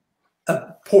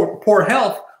poor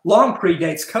health long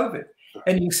predates COVID.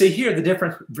 And you can see here the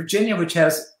difference. Virginia, which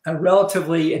has a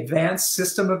relatively advanced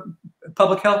system of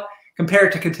public health,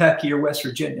 compared to Kentucky or West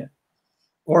Virginia,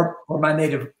 or my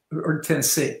native, or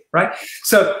Tennessee, right?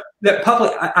 So that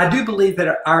I do believe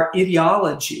that our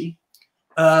ideology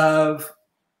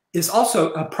is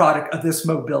also a product of this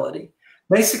mobility.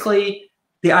 Basically,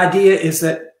 the idea is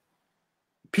that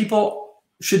people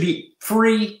should be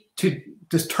free to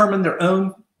determine their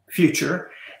own future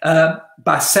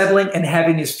by settling and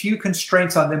having as few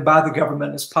constraints on them by the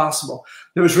government as possible.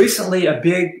 There was recently a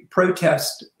big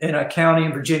protest in a county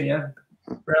in Virginia,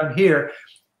 around here,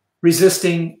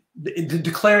 resisting,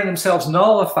 declaring themselves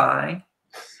nullifying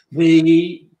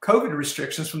the COVID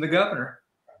restrictions from the governor.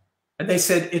 And they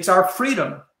said, it's our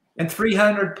freedom. And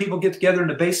 300 people get together in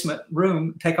the basement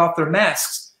room, take off their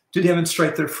masks to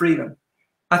demonstrate their freedom.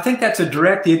 I think that's a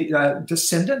direct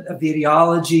descendant of the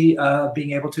ideology of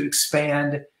being able to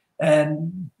expand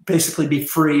and basically be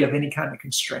free of any kind of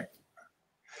constraint.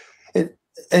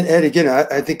 And again,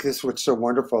 I think this is what's so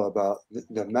wonderful about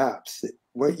the maps. That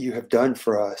what you have done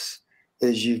for us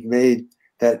is you've made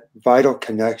that vital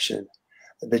connection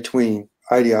between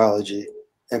ideology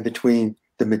and between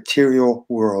the material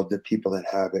world that people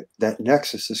inhabit. That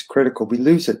nexus is critical. We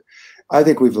lose it. I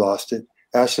think we've lost it.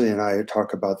 Ashley and I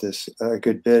talk about this a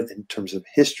good bit in terms of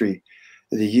history,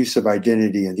 the use of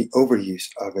identity and the overuse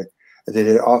of it, that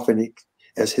it often,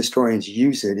 as historians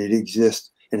use it, it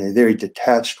exists in a very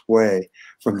detached way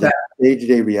from the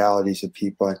day-to-day realities of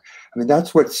people. And I mean,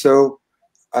 that's what's so,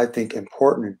 I think,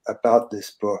 important about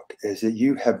this book, is that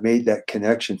you have made that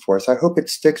connection for us. I hope it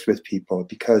sticks with people,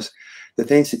 because the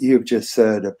things that you have just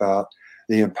said about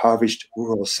the impoverished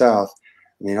rural South,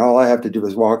 I mean, all I have to do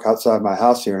is walk outside my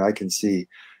house here and I can see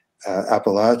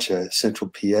Appalachia, Central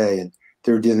PA, and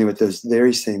they're dealing with those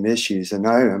very same issues. And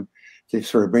I am, to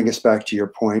sort of bring us back to your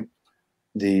point,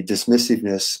 the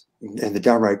dismissiveness and the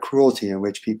downright cruelty in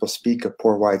which people speak of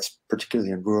poor whites,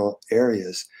 particularly in rural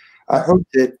areas. I hope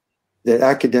that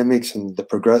academics and the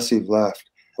progressive left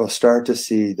will start to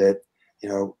see that, you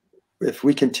know, if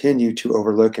we continue to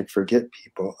overlook and forget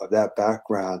people of that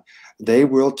background, they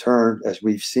will turn, as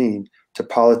we've seen, to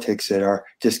politics that are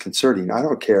disconcerting. I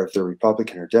don't care if they're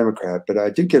Republican or Democrat, but I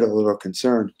do get a little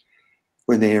concerned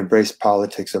when they embrace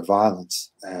politics of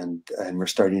violence, and we're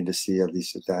starting to see at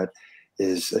least that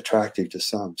is attractive to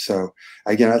some. So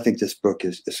again, I think this book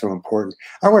is so important.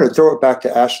 I want to throw it back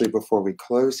to Ashley before we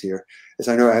close here, as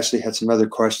I know Ashley had some other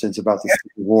questions about the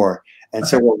Civil War. And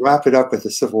so we'll wrap it up with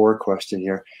the Civil War question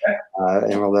here,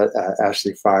 and we'll let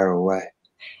Ashley fire away.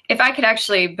 If I could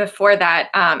actually, before that,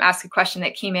 ask a question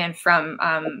that came in from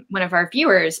one of our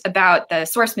viewers about the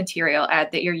source material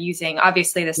that you're using.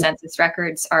 Obviously, the census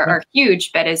records are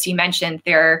huge, but as you mentioned,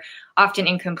 they're often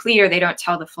incomplete or they don't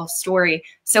tell the full story.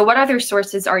 So what other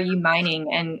sources are you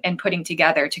mining and putting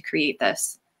together to create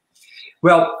this?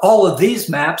 Well, all of these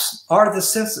maps are the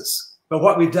census, but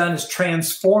what we've done is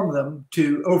transform them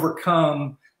to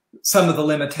overcome some of the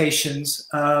limitations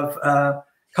of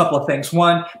couple of things.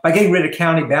 One, by getting rid of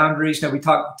county boundaries. Now, we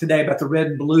talked today about the red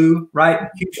and blue, right?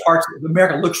 Huge parts of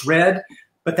America looks red,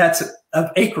 but that's of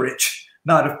acreage,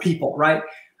 not of people, right?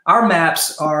 Our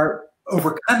maps are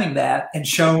overcoming that and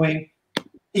showing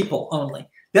people only.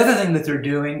 The other thing that they're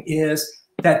doing is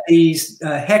that these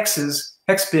hex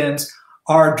bins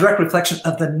are a direct reflection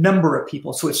of the number of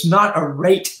people. So it's not a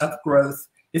rate of growth.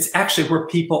 It's actually where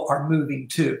people are moving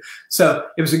to. So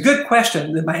it was a good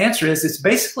question. My answer is it's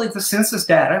basically the census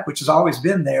data, which has always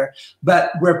been there,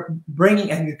 but we're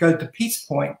bringing, and to go to Pete's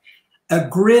point, a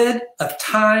grid of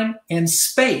time and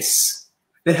space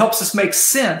that helps us make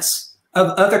sense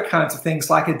of other kinds of things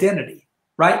like identity,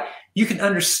 right? You can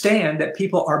understand that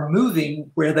people are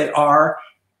moving where they are,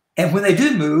 and when they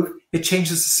do move, it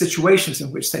changes the situations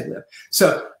in which they live.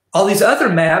 So all these other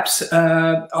maps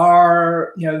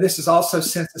are, you know, this is also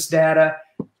census data,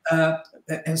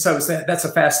 and so that's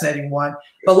a fascinating one.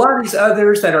 But a lot of these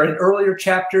others that are in earlier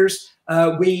chapters,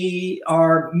 we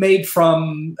are made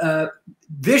from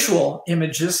visual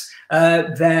images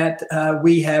that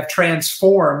we have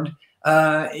transformed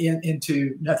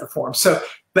into another form. So,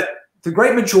 but the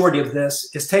great majority of this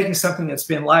is taking something that's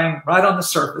been lying right on the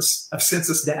surface of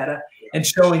census data and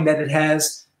showing that it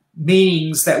has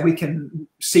meanings that we can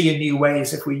see in new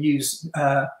ways if we use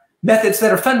methods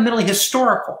that are fundamentally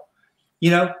historical.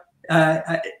 You know,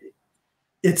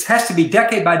 it has to be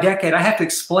decade by decade. I have to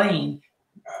explain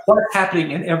what's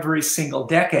happening in every single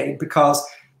decade, because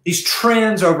these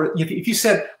trends over, if you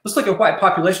said, let's look at white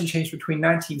population change between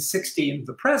 1960 and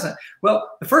the present, well,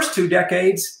 the first 2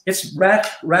 decades, it's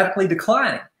radically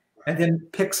declining and then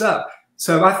picks up.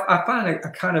 So I find a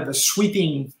kind of a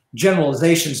sweeping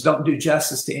generalizations don't do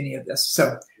justice to any of this.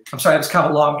 So I'm sorry, it was kind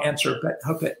of a long answer, but I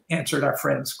hope it answered our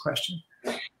friend's question.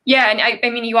 Yeah, and I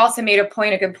mean, you also made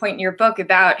a good point in your book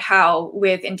about how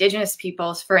with Indigenous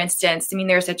peoples, for instance, I mean,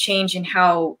 there's a change in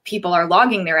how people are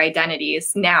logging their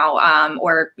identities now,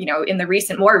 or, you know, in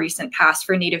the more recent past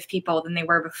for Native people than they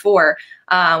were before,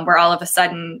 where all of a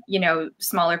sudden, you know,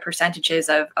 smaller percentages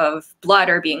of blood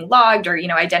are being logged, or, you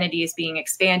know, identity is being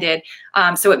expanded.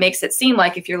 So it makes it seem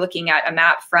like if you're looking at a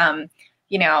map from,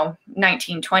 you know,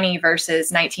 1920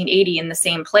 versus 1980 in the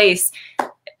same place,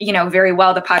 you know, very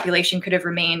well the population could have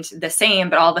remained the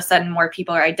same, but all of a sudden more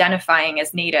people are identifying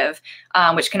as Native,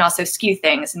 which can also skew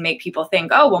things and make people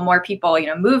think, oh, well, more people, you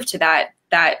know, moved to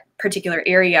that particular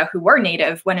area who were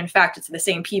Native, when in fact it's the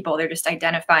same people. They're just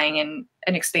identifying in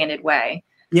an expanded way.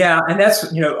 Yeah, and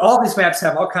that's, you know, all these maps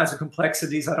have all kinds of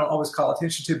complexities I don't always call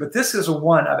attention to, but this is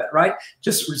one of it, right?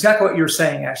 Just exactly what you were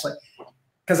saying, Ashley.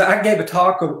 Because I gave a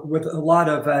talk with a lot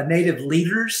of Native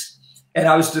leaders, and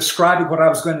I was describing what I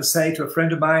was going to say to a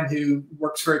friend of mine who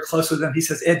works very close with them. He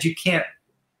says, Ed,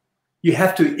 you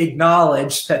have to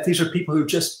acknowledge that these are people who are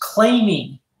just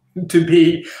claiming to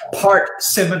be part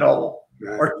Seminole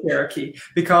or Cherokee,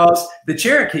 because the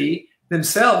Cherokee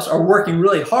themselves are working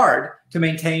really hard to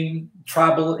maintain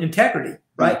tribal integrity,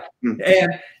 right? Mm-hmm.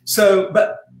 And so,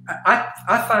 but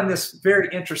I find this very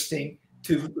interesting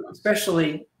to,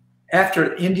 especially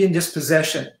after Indian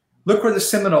dispossession. Look where the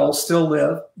Seminoles still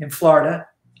live in Florida.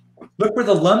 Look where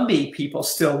the Lumbee people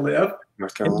still live in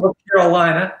North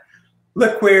Carolina.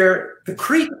 Look where the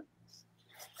Creek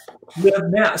live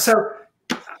now. So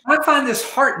I find this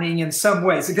heartening in some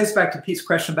ways. It goes back to Pete's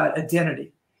question about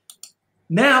identity.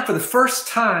 Now, for the first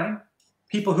time,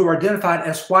 people who are identified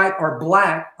as white or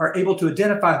black are able to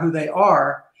identify who they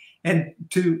are, and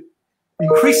to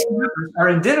increasing numbers are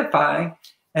identifying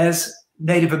as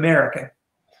Native American.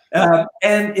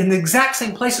 And in the exact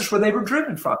same places where they were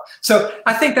driven from. So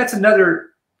I think that's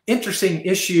another interesting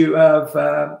issue of,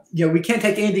 you know, we can't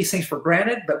take any of these things for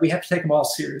granted, but we have to take them all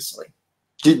seriously.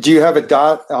 Do you have a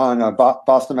dot on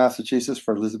Boston, Massachusetts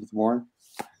for Elizabeth Warren?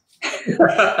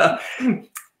 That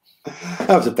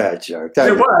was a bad joke.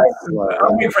 It was.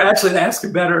 I'm waiting for Ashley to ask a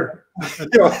better.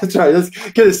 Yeah, that's right. Let's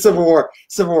get a Civil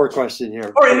War question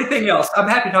here. Or anything else. I'm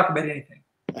happy to talk about anything.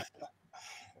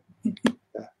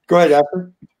 Go ahead,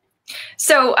 Ashley.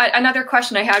 So another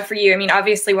question I had for you, I mean,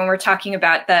 obviously when we're talking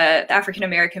about the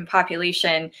African-American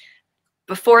population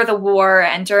before the war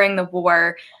and during the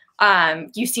war,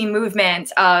 you see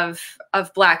movement of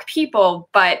Black people,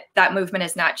 but that movement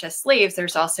is not just slaves.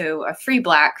 There's also a free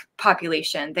Black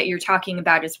population that you're talking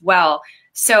about as well.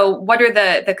 So what are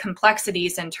the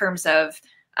complexities in terms of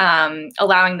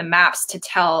allowing the maps to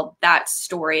tell that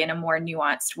story in a more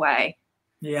nuanced way?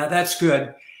 Yeah, that's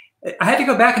good. I had to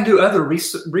go back and do other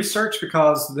research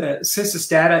because the census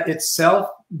data itself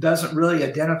doesn't really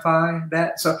identify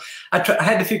that. So I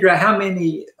had to figure out how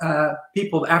many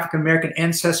people of African-American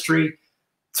ancestry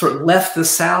sort of left the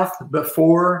South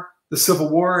before the Civil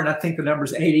War, and I think the number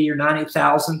is 80 or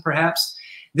 90,000 perhaps.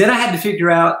 Then I had to figure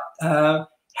out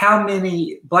how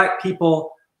many Black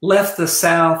people left the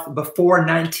South before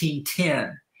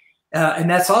 1910. And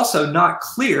that's also not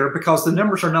clear because the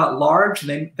numbers are not large,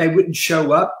 and they wouldn't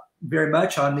show up very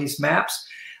much on these maps,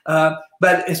 but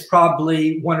it's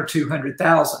probably 100,000 or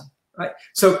 200,000, right?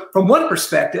 So from one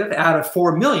perspective, out of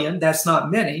 4 million, that's not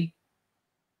many.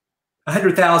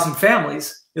 100,000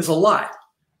 families is a lot,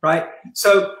 right?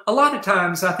 So a lot of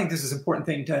times, I think this is an important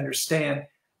thing to understand,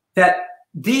 that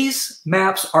these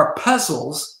maps are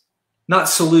puzzles, not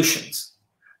solutions.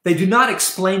 They do not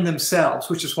explain themselves,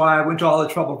 which is why I went to all the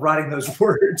trouble of writing those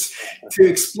words to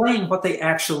explain what they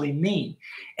actually mean.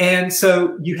 And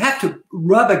so you have to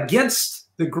rub against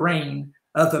the grain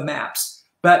of the maps.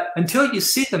 But until you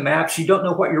see the maps, you don't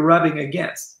know what you're rubbing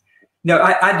against. Now,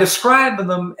 I describe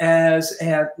them as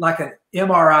like an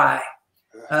MRI.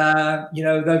 You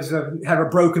know, those who have a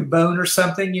broken bone or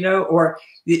something, you know, or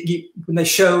when they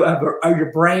show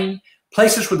your brain,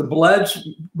 places where the blood's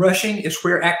rushing is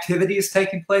where activity is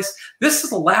taking place. This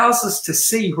allows us to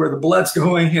see where the blood's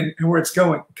going and where it's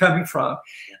coming from.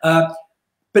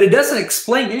 But it doesn't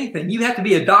explain anything. You have to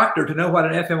be a doctor to know what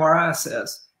an fMRI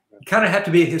says. You kind of have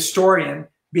to be a historian to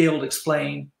be able to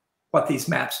explain what these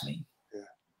maps mean.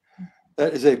 Yeah.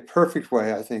 That is a perfect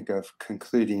way, I think, of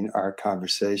concluding our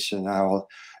conversation. I will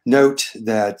note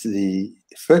that the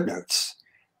footnotes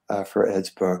for Ed's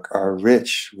book are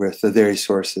rich with the very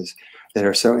sources that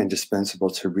are so indispensable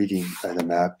to reading the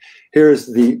map. Here's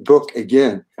the book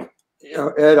again. You know,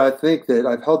 Ed, I think that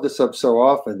I've held this up so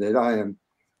often that I am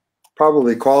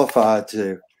probably qualified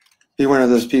to be one of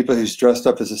those people who's dressed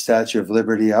up as a Statue of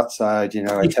Liberty outside, you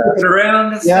know. You turn it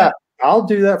around. Yeah, I'll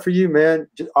do that for you, man.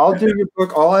 I'll do your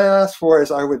book. All I ask for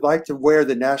is I would like to wear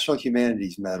the National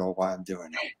Humanities Medal while I'm doing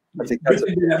it. I think that's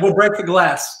we'll break the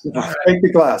glass. Break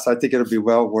the glass. I think it'll be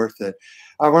well worth it.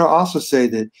 I want to also say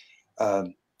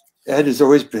that Ed has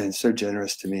always been so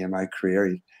generous to me in my career.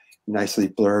 He nicely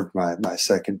blurbed my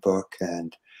second book,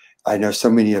 and I know so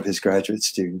many of his graduate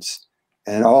students,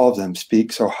 and all of them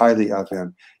speak so highly of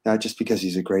him, not just because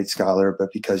he's a great scholar,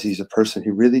 but because he's a person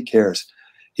who really cares.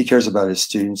 He cares about his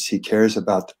students. He cares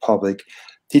about the public.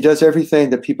 He does everything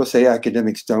that people say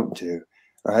academics don't do,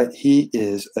 right? He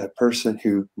is a person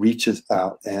who reaches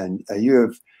out, and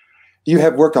you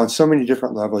have worked on so many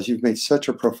different levels. You've made such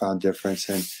a profound difference.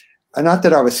 And not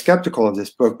that I was skeptical of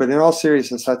this book, but in all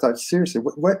seriousness, I thought, seriously,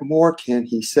 what more can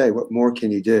he say? What more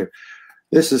can he do?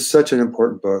 This is such an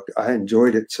important book. I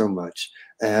enjoyed it so much.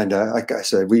 And like I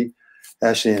said,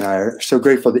 Ashley and I are so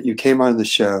grateful that you came on the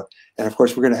show. And of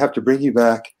course, we're going to have to bring you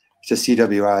back to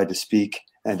CWI to speak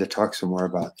and to talk some more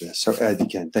about this. So Ed,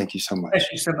 again, thank you so much.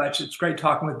 Thank you so much. It's great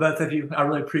talking with both of you. I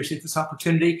really appreciate this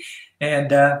opportunity.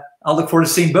 And I'll look forward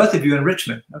to seeing both of you in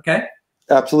Richmond. Okay?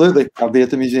 Absolutely. I'll be at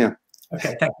the museum.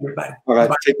 Okay. Thank you, everybody. All right.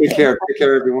 Bye-bye. Take good care. Take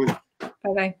care, everyone.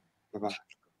 Bye-bye. Bye-bye.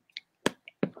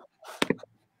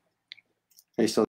 Hey, so